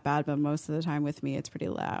not that bad, but most of the time with me, it's pretty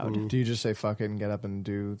loud. Do you just say fuck it and get up and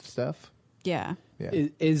do stuff? Yeah.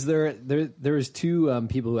 Is there was two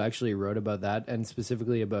people who actually wrote about that and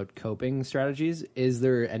specifically about coping strategies. Is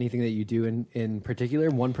there anything that you do in particular?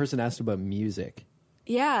 One person asked about music.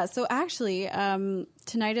 Yeah, so actually,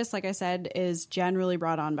 tinnitus, like I said, is generally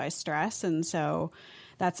brought on by stress, and so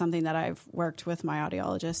that's something that I've worked with my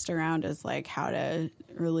audiologist around is how to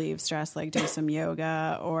relieve stress, do some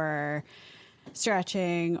yoga or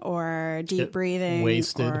stretching or deep breathing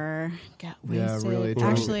or get wasted. Yeah, really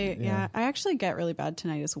I actually get really bad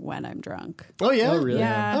tinnitus when I'm drunk. Oh yeah, really?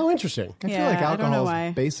 Yeah. Oh, interesting. I feel like alcohol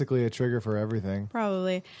is basically a trigger for everything.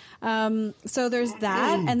 Probably. So there's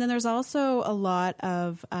that, and then there's also a lot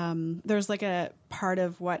of there's a part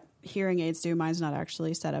of what hearing aids do. Mine's not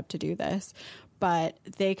actually set up to do this, but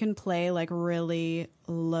they can play really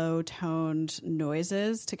low toned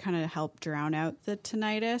noises to kind of help drown out the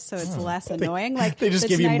tinnitus. So it's less annoying. They just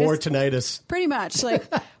give you more tinnitus. Pretty much.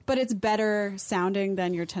 But it's better sounding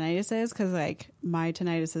than your tinnitus is. Cause my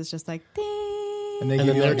tinnitus is just ding. And then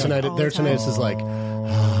their tinnitus is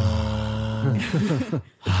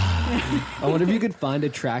I wonder if you could find a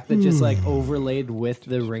track that just overlaid with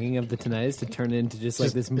the ringing of the tinnitus to turn it into just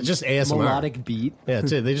this just ASMR. Melodic beat. Yeah,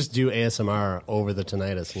 that's it. They just do ASMR over the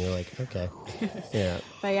tinnitus, and you're like, okay, yeah.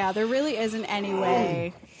 But yeah, there really isn't any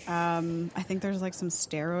way. I think there's some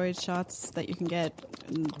steroid shots that you can get,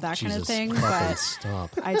 that kind of thing. But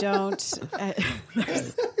stop. I don't.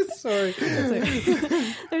 Sorry.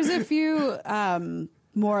 There's a few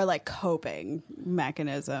more like coping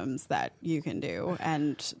mechanisms that you can do,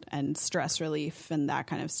 and stress relief and that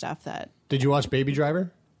kind of stuff. That Did you watch Baby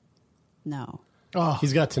Driver? No. Oh,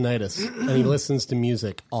 he's got tinnitus, and he listens to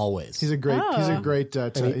music always. He's a great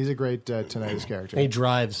tinnitus character. And he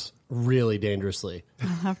drives really dangerously. I'll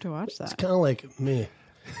have to watch that. It's kind of like me.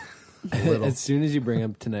 As soon as you bring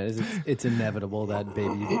up tinnitus, it's inevitable that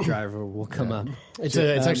Baby Driver will come up. It's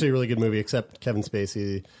actually a really good movie, except Kevin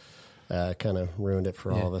Spacey kind of ruined it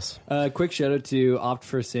for all of us. Quick shout out to Opt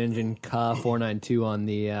for Singe and Ka492 on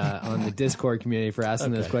the Discord community for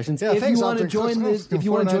asking those questions. Yeah, if thanks, you want to Optic. join if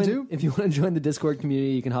you want to join the Discord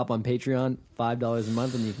community, you can hop on Patreon, $5 a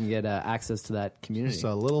month, and you can get access to that community. Just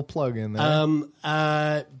a little plug in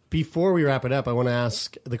there. Before we wrap it up, I want to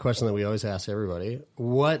ask the question that we always ask everybody: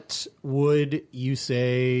 what would you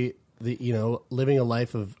say living a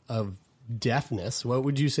life of deafness, what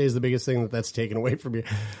would you say is the biggest thing that's taken away from you?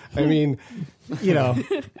 I mean,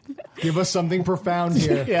 give us something profound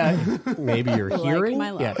here. Yeah, maybe your hearing.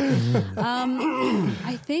 Like my love.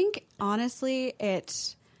 I think honestly,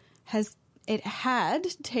 it had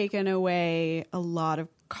taken away a lot of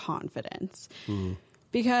confidence.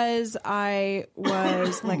 Because I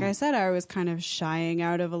was, like I said, I was kind of shying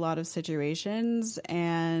out of a lot of situations,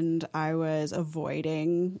 and I was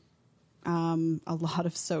avoiding a lot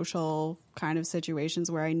of social kind of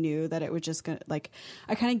situations where I knew that it would just I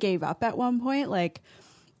kind of gave up at one point. Like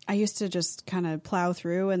I used to just kind of plow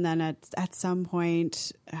through, and then at some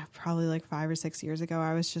point, probably like 5 or 6 years ago,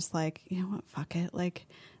 I was just like, you know what, fuck it. Like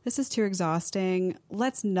this is too exhausting.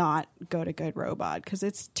 Let's not go to Good Robot because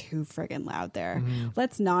it's too friggin' loud there.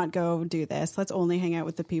 Let's not go do this. Let's only hang out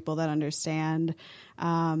with the people that understand,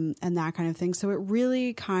 and that kind of thing. So it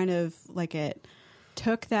really kind of like it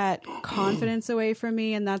took that confidence away from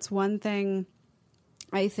me. And that's one thing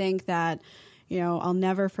I think that, I'll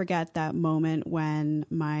never forget that moment when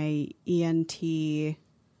my ENT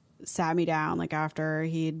sat me down, like after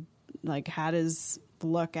he'd like had his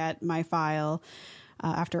look at my file,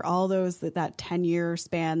 after all that 10-year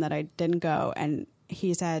span that I didn't go. And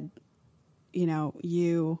he said,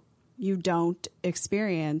 you don't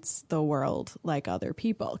experience the world like other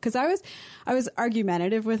people. Because I was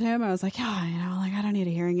argumentative with him. I was like, I don't need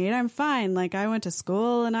a hearing aid. I'm fine. Like I went to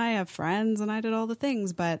school and I have friends and I did all the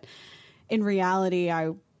things. But in reality,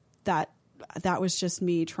 that was just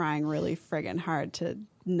me trying really friggin' hard to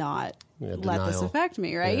not let this affect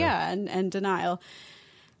me. Right. Yeah. And denial.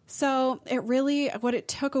 So it really, what it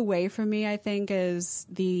took away from me, I think, is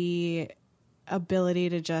the ability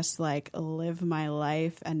to just like live my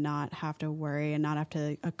life and not have to worry and not have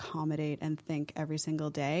to accommodate and think every single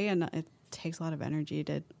day. And it takes a lot of energy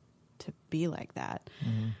to be like that.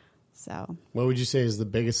 So what would you say is the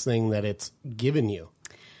biggest thing that it's given you?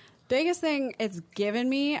 Biggest thing it's given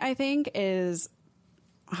me, I think, is,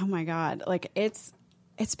 oh my God, like it's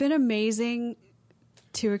been amazing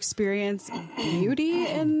to experience beauty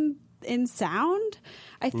in sound.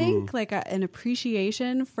 I think like an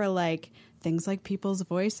appreciation for like things like people's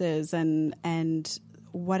voices and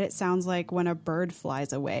what it sounds like when a bird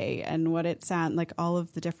flies away, and what it sounds like, all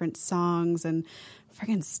of the different songs and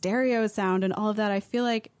freaking stereo sound and all of that. I feel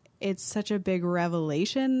like it's such a big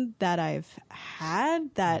revelation that I've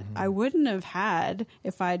had that I wouldn't have had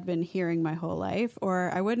if I'd been hearing my whole life,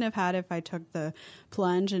 or I wouldn't have had if I took the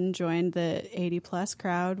plunge and joined the 80+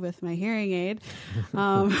 crowd with my hearing aid.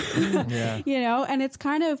 And it's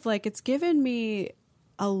kind of like, it's given me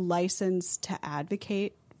a license to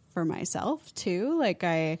advocate for myself too. Like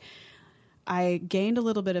I gained a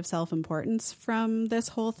little bit of self-importance from this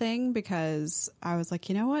whole thing, because I was like,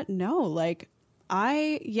 you know what? No, like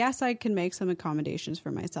I can make some accommodations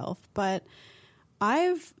for myself, but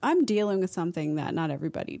I'm dealing with something that not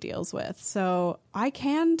everybody deals with. So I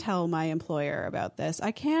can tell my employer about this.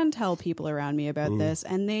 I can tell people around me about this,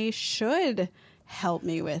 and they should help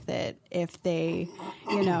me with it if they,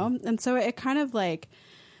 and so it kind of like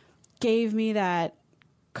gave me that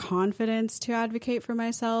confidence to advocate for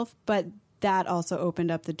myself, but that also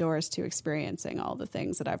opened up the doors to experiencing all the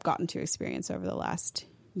things that I've gotten to experience over the last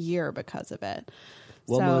year because of it.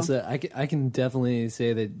 Well, Melissa, I can definitely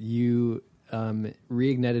say that you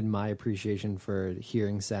reignited my appreciation for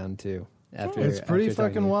hearing sound too. It's pretty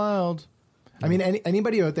fucking wild. I mean,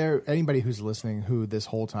 anybody out there, anybody who's listening, who this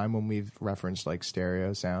whole time when we've referenced like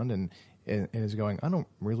stereo sound and is going, I don't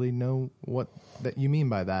really know what that you mean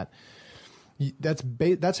by that.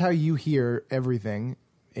 That's how you hear everything.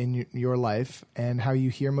 in your life and how you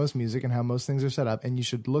hear most music and how most things are set up, and you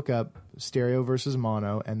should look up stereo versus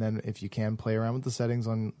mono, and then if you can, play around with the settings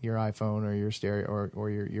on your iPhone or your stereo or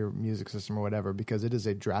your music system or whatever, because it is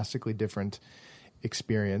a drastically different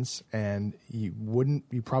experience, and you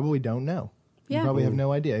probably don't know. Yeah. You probably have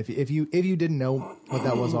no idea. If you didn't know what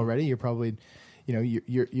that was already, you're probably,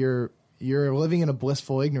 you're living in a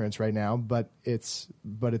blissful ignorance right now, but it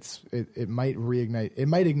might reignite. It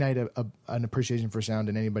might ignite an appreciation for sound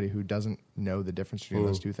in anybody who doesn't know the difference between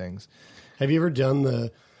those two things. Have you ever done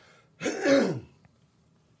the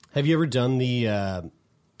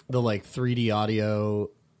like 3D audio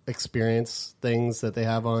experience things that they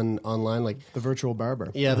have online, like the virtual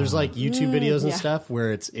barber? Yeah, there's like YouTube videos and stuff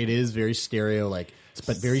where it is very stereo,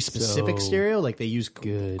 but very specific stereo. Like they use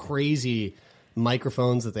crazy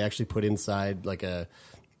microphones that they actually put inside like a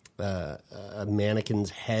mannequin's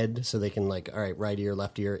head, so they can right ear,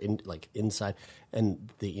 left ear, inside, and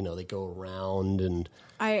they go around. And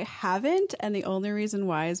I haven't, and the only reason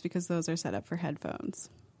why is because those are set up for headphones.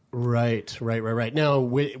 Right. Now,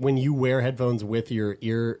 when you wear headphones with your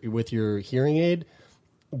hearing aid,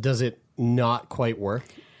 does it not quite work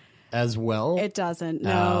as well? It doesn't.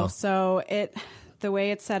 No. So the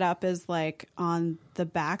way it's set up is like on the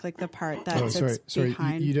back, like the part that sits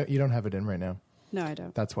behind. You don't have it in right now. No, I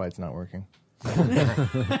don't. That's why it's not working. The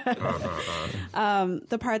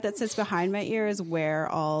part that sits behind my ear is where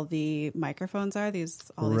all the microphones are. All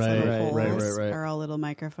these little holes are all little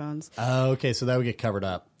microphones. Oh, okay. So that would get covered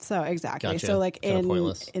up. So exactly. Gotcha. So like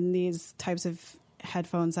Pointless. in these types of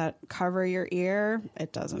headphones that cover your ear,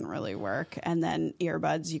 it doesn't really work. And then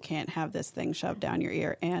earbuds, you can't have this thing shoved down your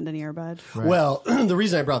ear and an earbud. Right. Well, the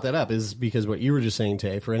reason I brought that up is because what you were just saying,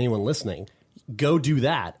 Tay, for anyone listening, go do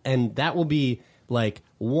that. And that will be like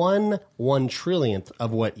 1/1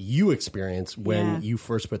 of what you experience when you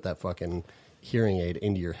first put that fucking hearing aid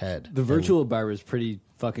into your head. The virtual barber is pretty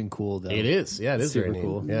fucking cool, though. It is. Yeah, it is super very neat.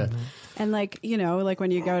 cool. Yeah. And like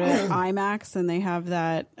when you go to IMAX and they have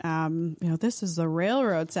that, this is the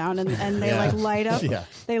railroad sound, and they light up,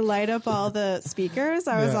 they light up all the speakers.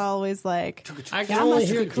 I was always like, I can only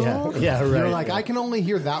hear cool. Yeah, right. You're like, I can only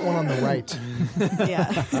hear that one on the right.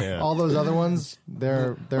 Yeah. All those other ones,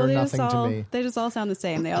 they're nothing to me. They just all sound the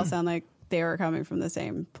same. They all sound like they were coming from the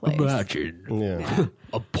same place. Imagine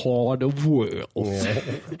a pod of whales. Yeah.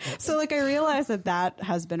 So I realized that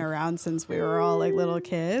has been around since we were all like little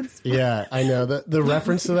kids. Yeah, I know the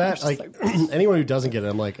reference to that. Like anyone who doesn't get it,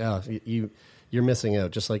 I'm like, oh, you're missing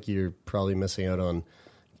out. Just like you're probably missing out on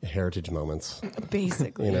heritage moments.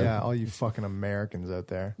 Basically. Yeah, all you fucking Americans out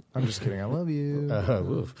there. I'm just kidding. I love you.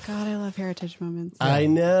 God, I love heritage moments. I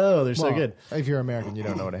know. They're so good. If you're American, you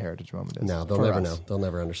don't know what a heritage moment is. No, they'll never know. They'll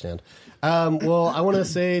never understand. Well, I want to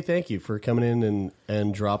say thank you for coming in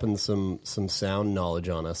and dropping some sound knowledge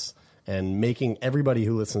on us and making everybody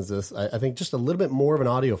who listens to this, I think, just a little bit more of an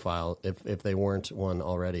audiophile if they weren't one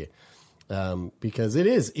already. Because it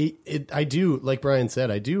is. I do, like Brian said,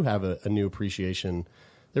 I do have a new appreciation.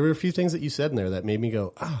 There were a few things that you said in there that made me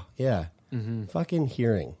go, oh, yeah, fucking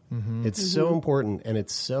hearing. Mm-hmm. It's so important, and it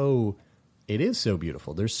is so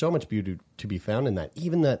beautiful. There's so much beauty to be found in that.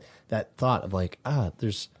 Even that thought of like,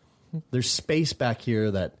 there's space back here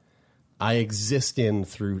that I exist in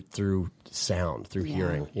through sound, through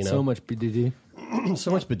hearing. So much badoo.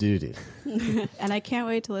 So much badoo. And I can't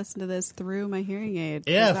wait to listen to this through my hearing aid.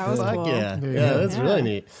 Yeah, that was cool. Yeah, that's really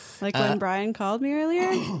neat. Like when Brian called me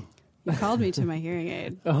earlier. You called me to my hearing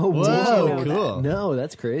aid. Oh, whoa, cool. That? No,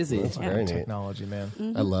 that's crazy. That's very neat. Technology, man.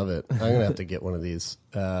 Mm-hmm. I love it. I'm going to have to get one of these.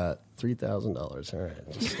 $3,000. All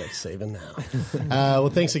right. Just start saving now. Well,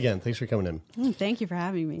 thanks again. Thanks for coming in. Thank you for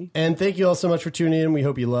having me. And thank you all so much for tuning in. We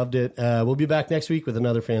hope you loved it. We'll be back next week with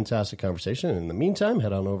another fantastic conversation. In the meantime,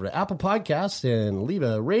 head on over to Apple Podcasts and leave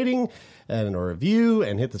a rating and a review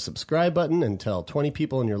and hit the subscribe button and tell 20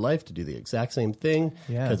 people in your life to do the exact same thing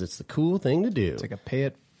because it's the cool thing to do. It's like a pay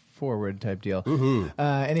it forward type deal. Mm-hmm.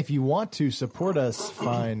 And if you want to support us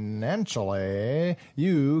financially,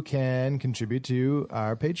 you can contribute to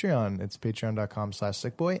our Patreon. It's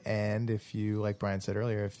patreon.com/sickboy. And if you, like Brian said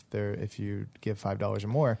earlier, if you give $5 or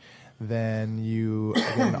more, then you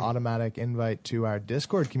get an automatic invite to our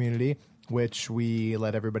Discord community, which we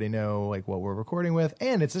let everybody know like what we're recording with.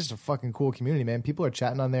 And it's just a fucking cool community, man. People are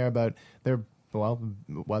chatting on there about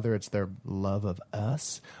whether it's their love of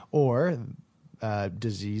us or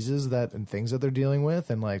diseases and things that they're dealing with,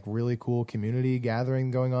 and like really cool community gathering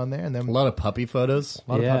going on there. And then a lot of puppy photos.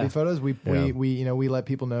 A lot of puppy photos. We let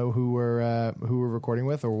people know who we're recording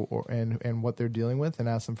with and what they're dealing with, and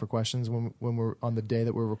ask them for questions when we're on the day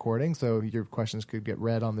that we're recording. So your questions could get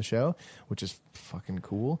read on the show, which is fucking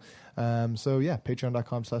cool. So yeah,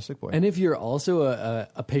 patreon.com/sickboy. And if you're also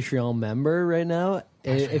a Patreon member right now,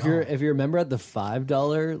 if you're a member at the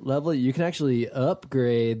 $5 level, you can actually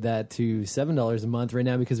upgrade that to $7 a month right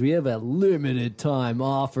now because we have a limited time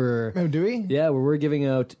offer. Oh, do we? Yeah, where we're giving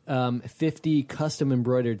out 50 custom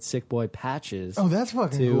embroidered Sickboy patches. Oh, that's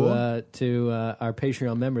fucking cool. To our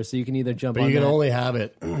Patreon members, so you can either jump. But on you can that. only have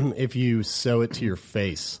it if you sew it to your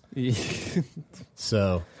face.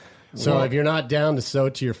 So if you're not down to sew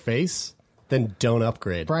it to your face, then don't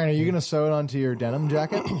upgrade. Brian, are you going to sew it onto your denim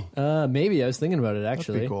jacket? Maybe. I was thinking about it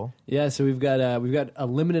actually. That'd be cool. Yeah, so we've got a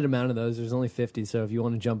limited amount of those. There's only 50, so if you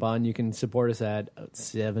want to jump on, you can support us at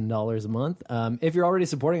 $7 a month. If you're already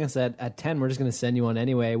supporting us at 10, we're just going to send you one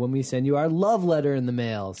anyway when we send you our love letter in the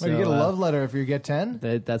mail. So you get a love letter if you get 10?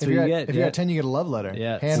 That's what you get. If you get 10, you get a love letter.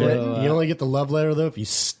 Yeah. Handwritten. You only get the love letter, though, if you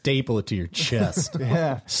staple it to your chest.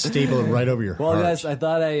 Yeah. Staple it right over your heart. Well, guys, I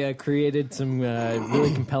thought I created some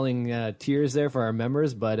really compelling tiers there for our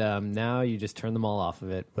members, but now you just turn them all off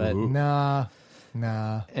of it. But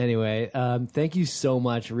Nah. Anyway, thank you so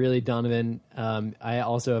much, really, Donovan. I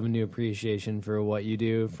also have a new appreciation for what you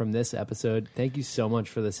do from this episode. Thank you so much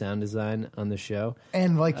for the sound design on the show.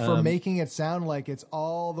 And for making it sound like it's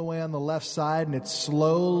all the way on the left side and it's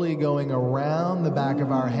slowly going around the back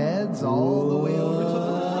of our heads all the way over to the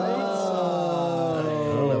right side.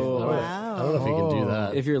 I don't know if you can do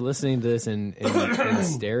that. If you're listening to this in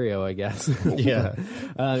stereo, I guess. Yeah.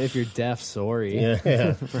 If you're deaf, sorry.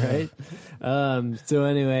 Yeah. Right? So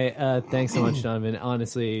anyway, thanks so much, Donovan.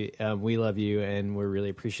 Honestly, we love you and we're really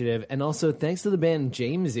appreciative. And also, thanks to the band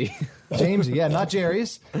Jamesy. Jamesy, yeah, not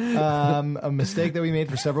Jerry's. A mistake that we made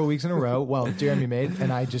for several weeks in a row. Well, Jeremy made,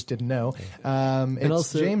 and I just didn't know. It's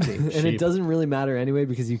also, Jamesy. And it doesn't really matter anyway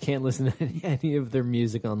because you can't listen to any of their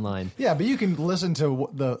music online. Yeah, but you can listen to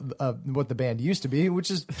what the band used to be, which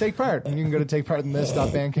is Take Part. And you can go to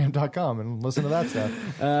takepartinthis.bandcamp.com and listen to that stuff.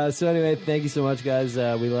 So anyway, thank you so much, guys.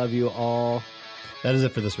 We love you all. That is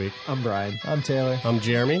it for this week. I'm Brian. I'm Taylor. I'm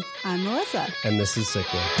Jeremy. I'm Melissa. And this is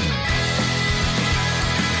Sickboy.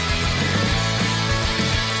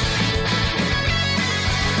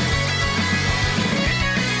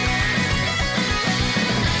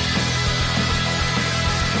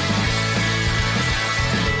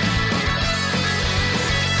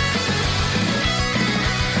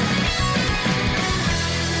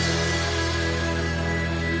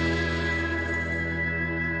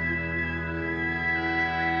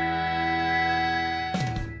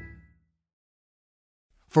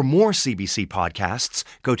 For more CBC podcasts,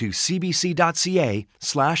 go to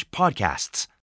cbc.ca/podcasts.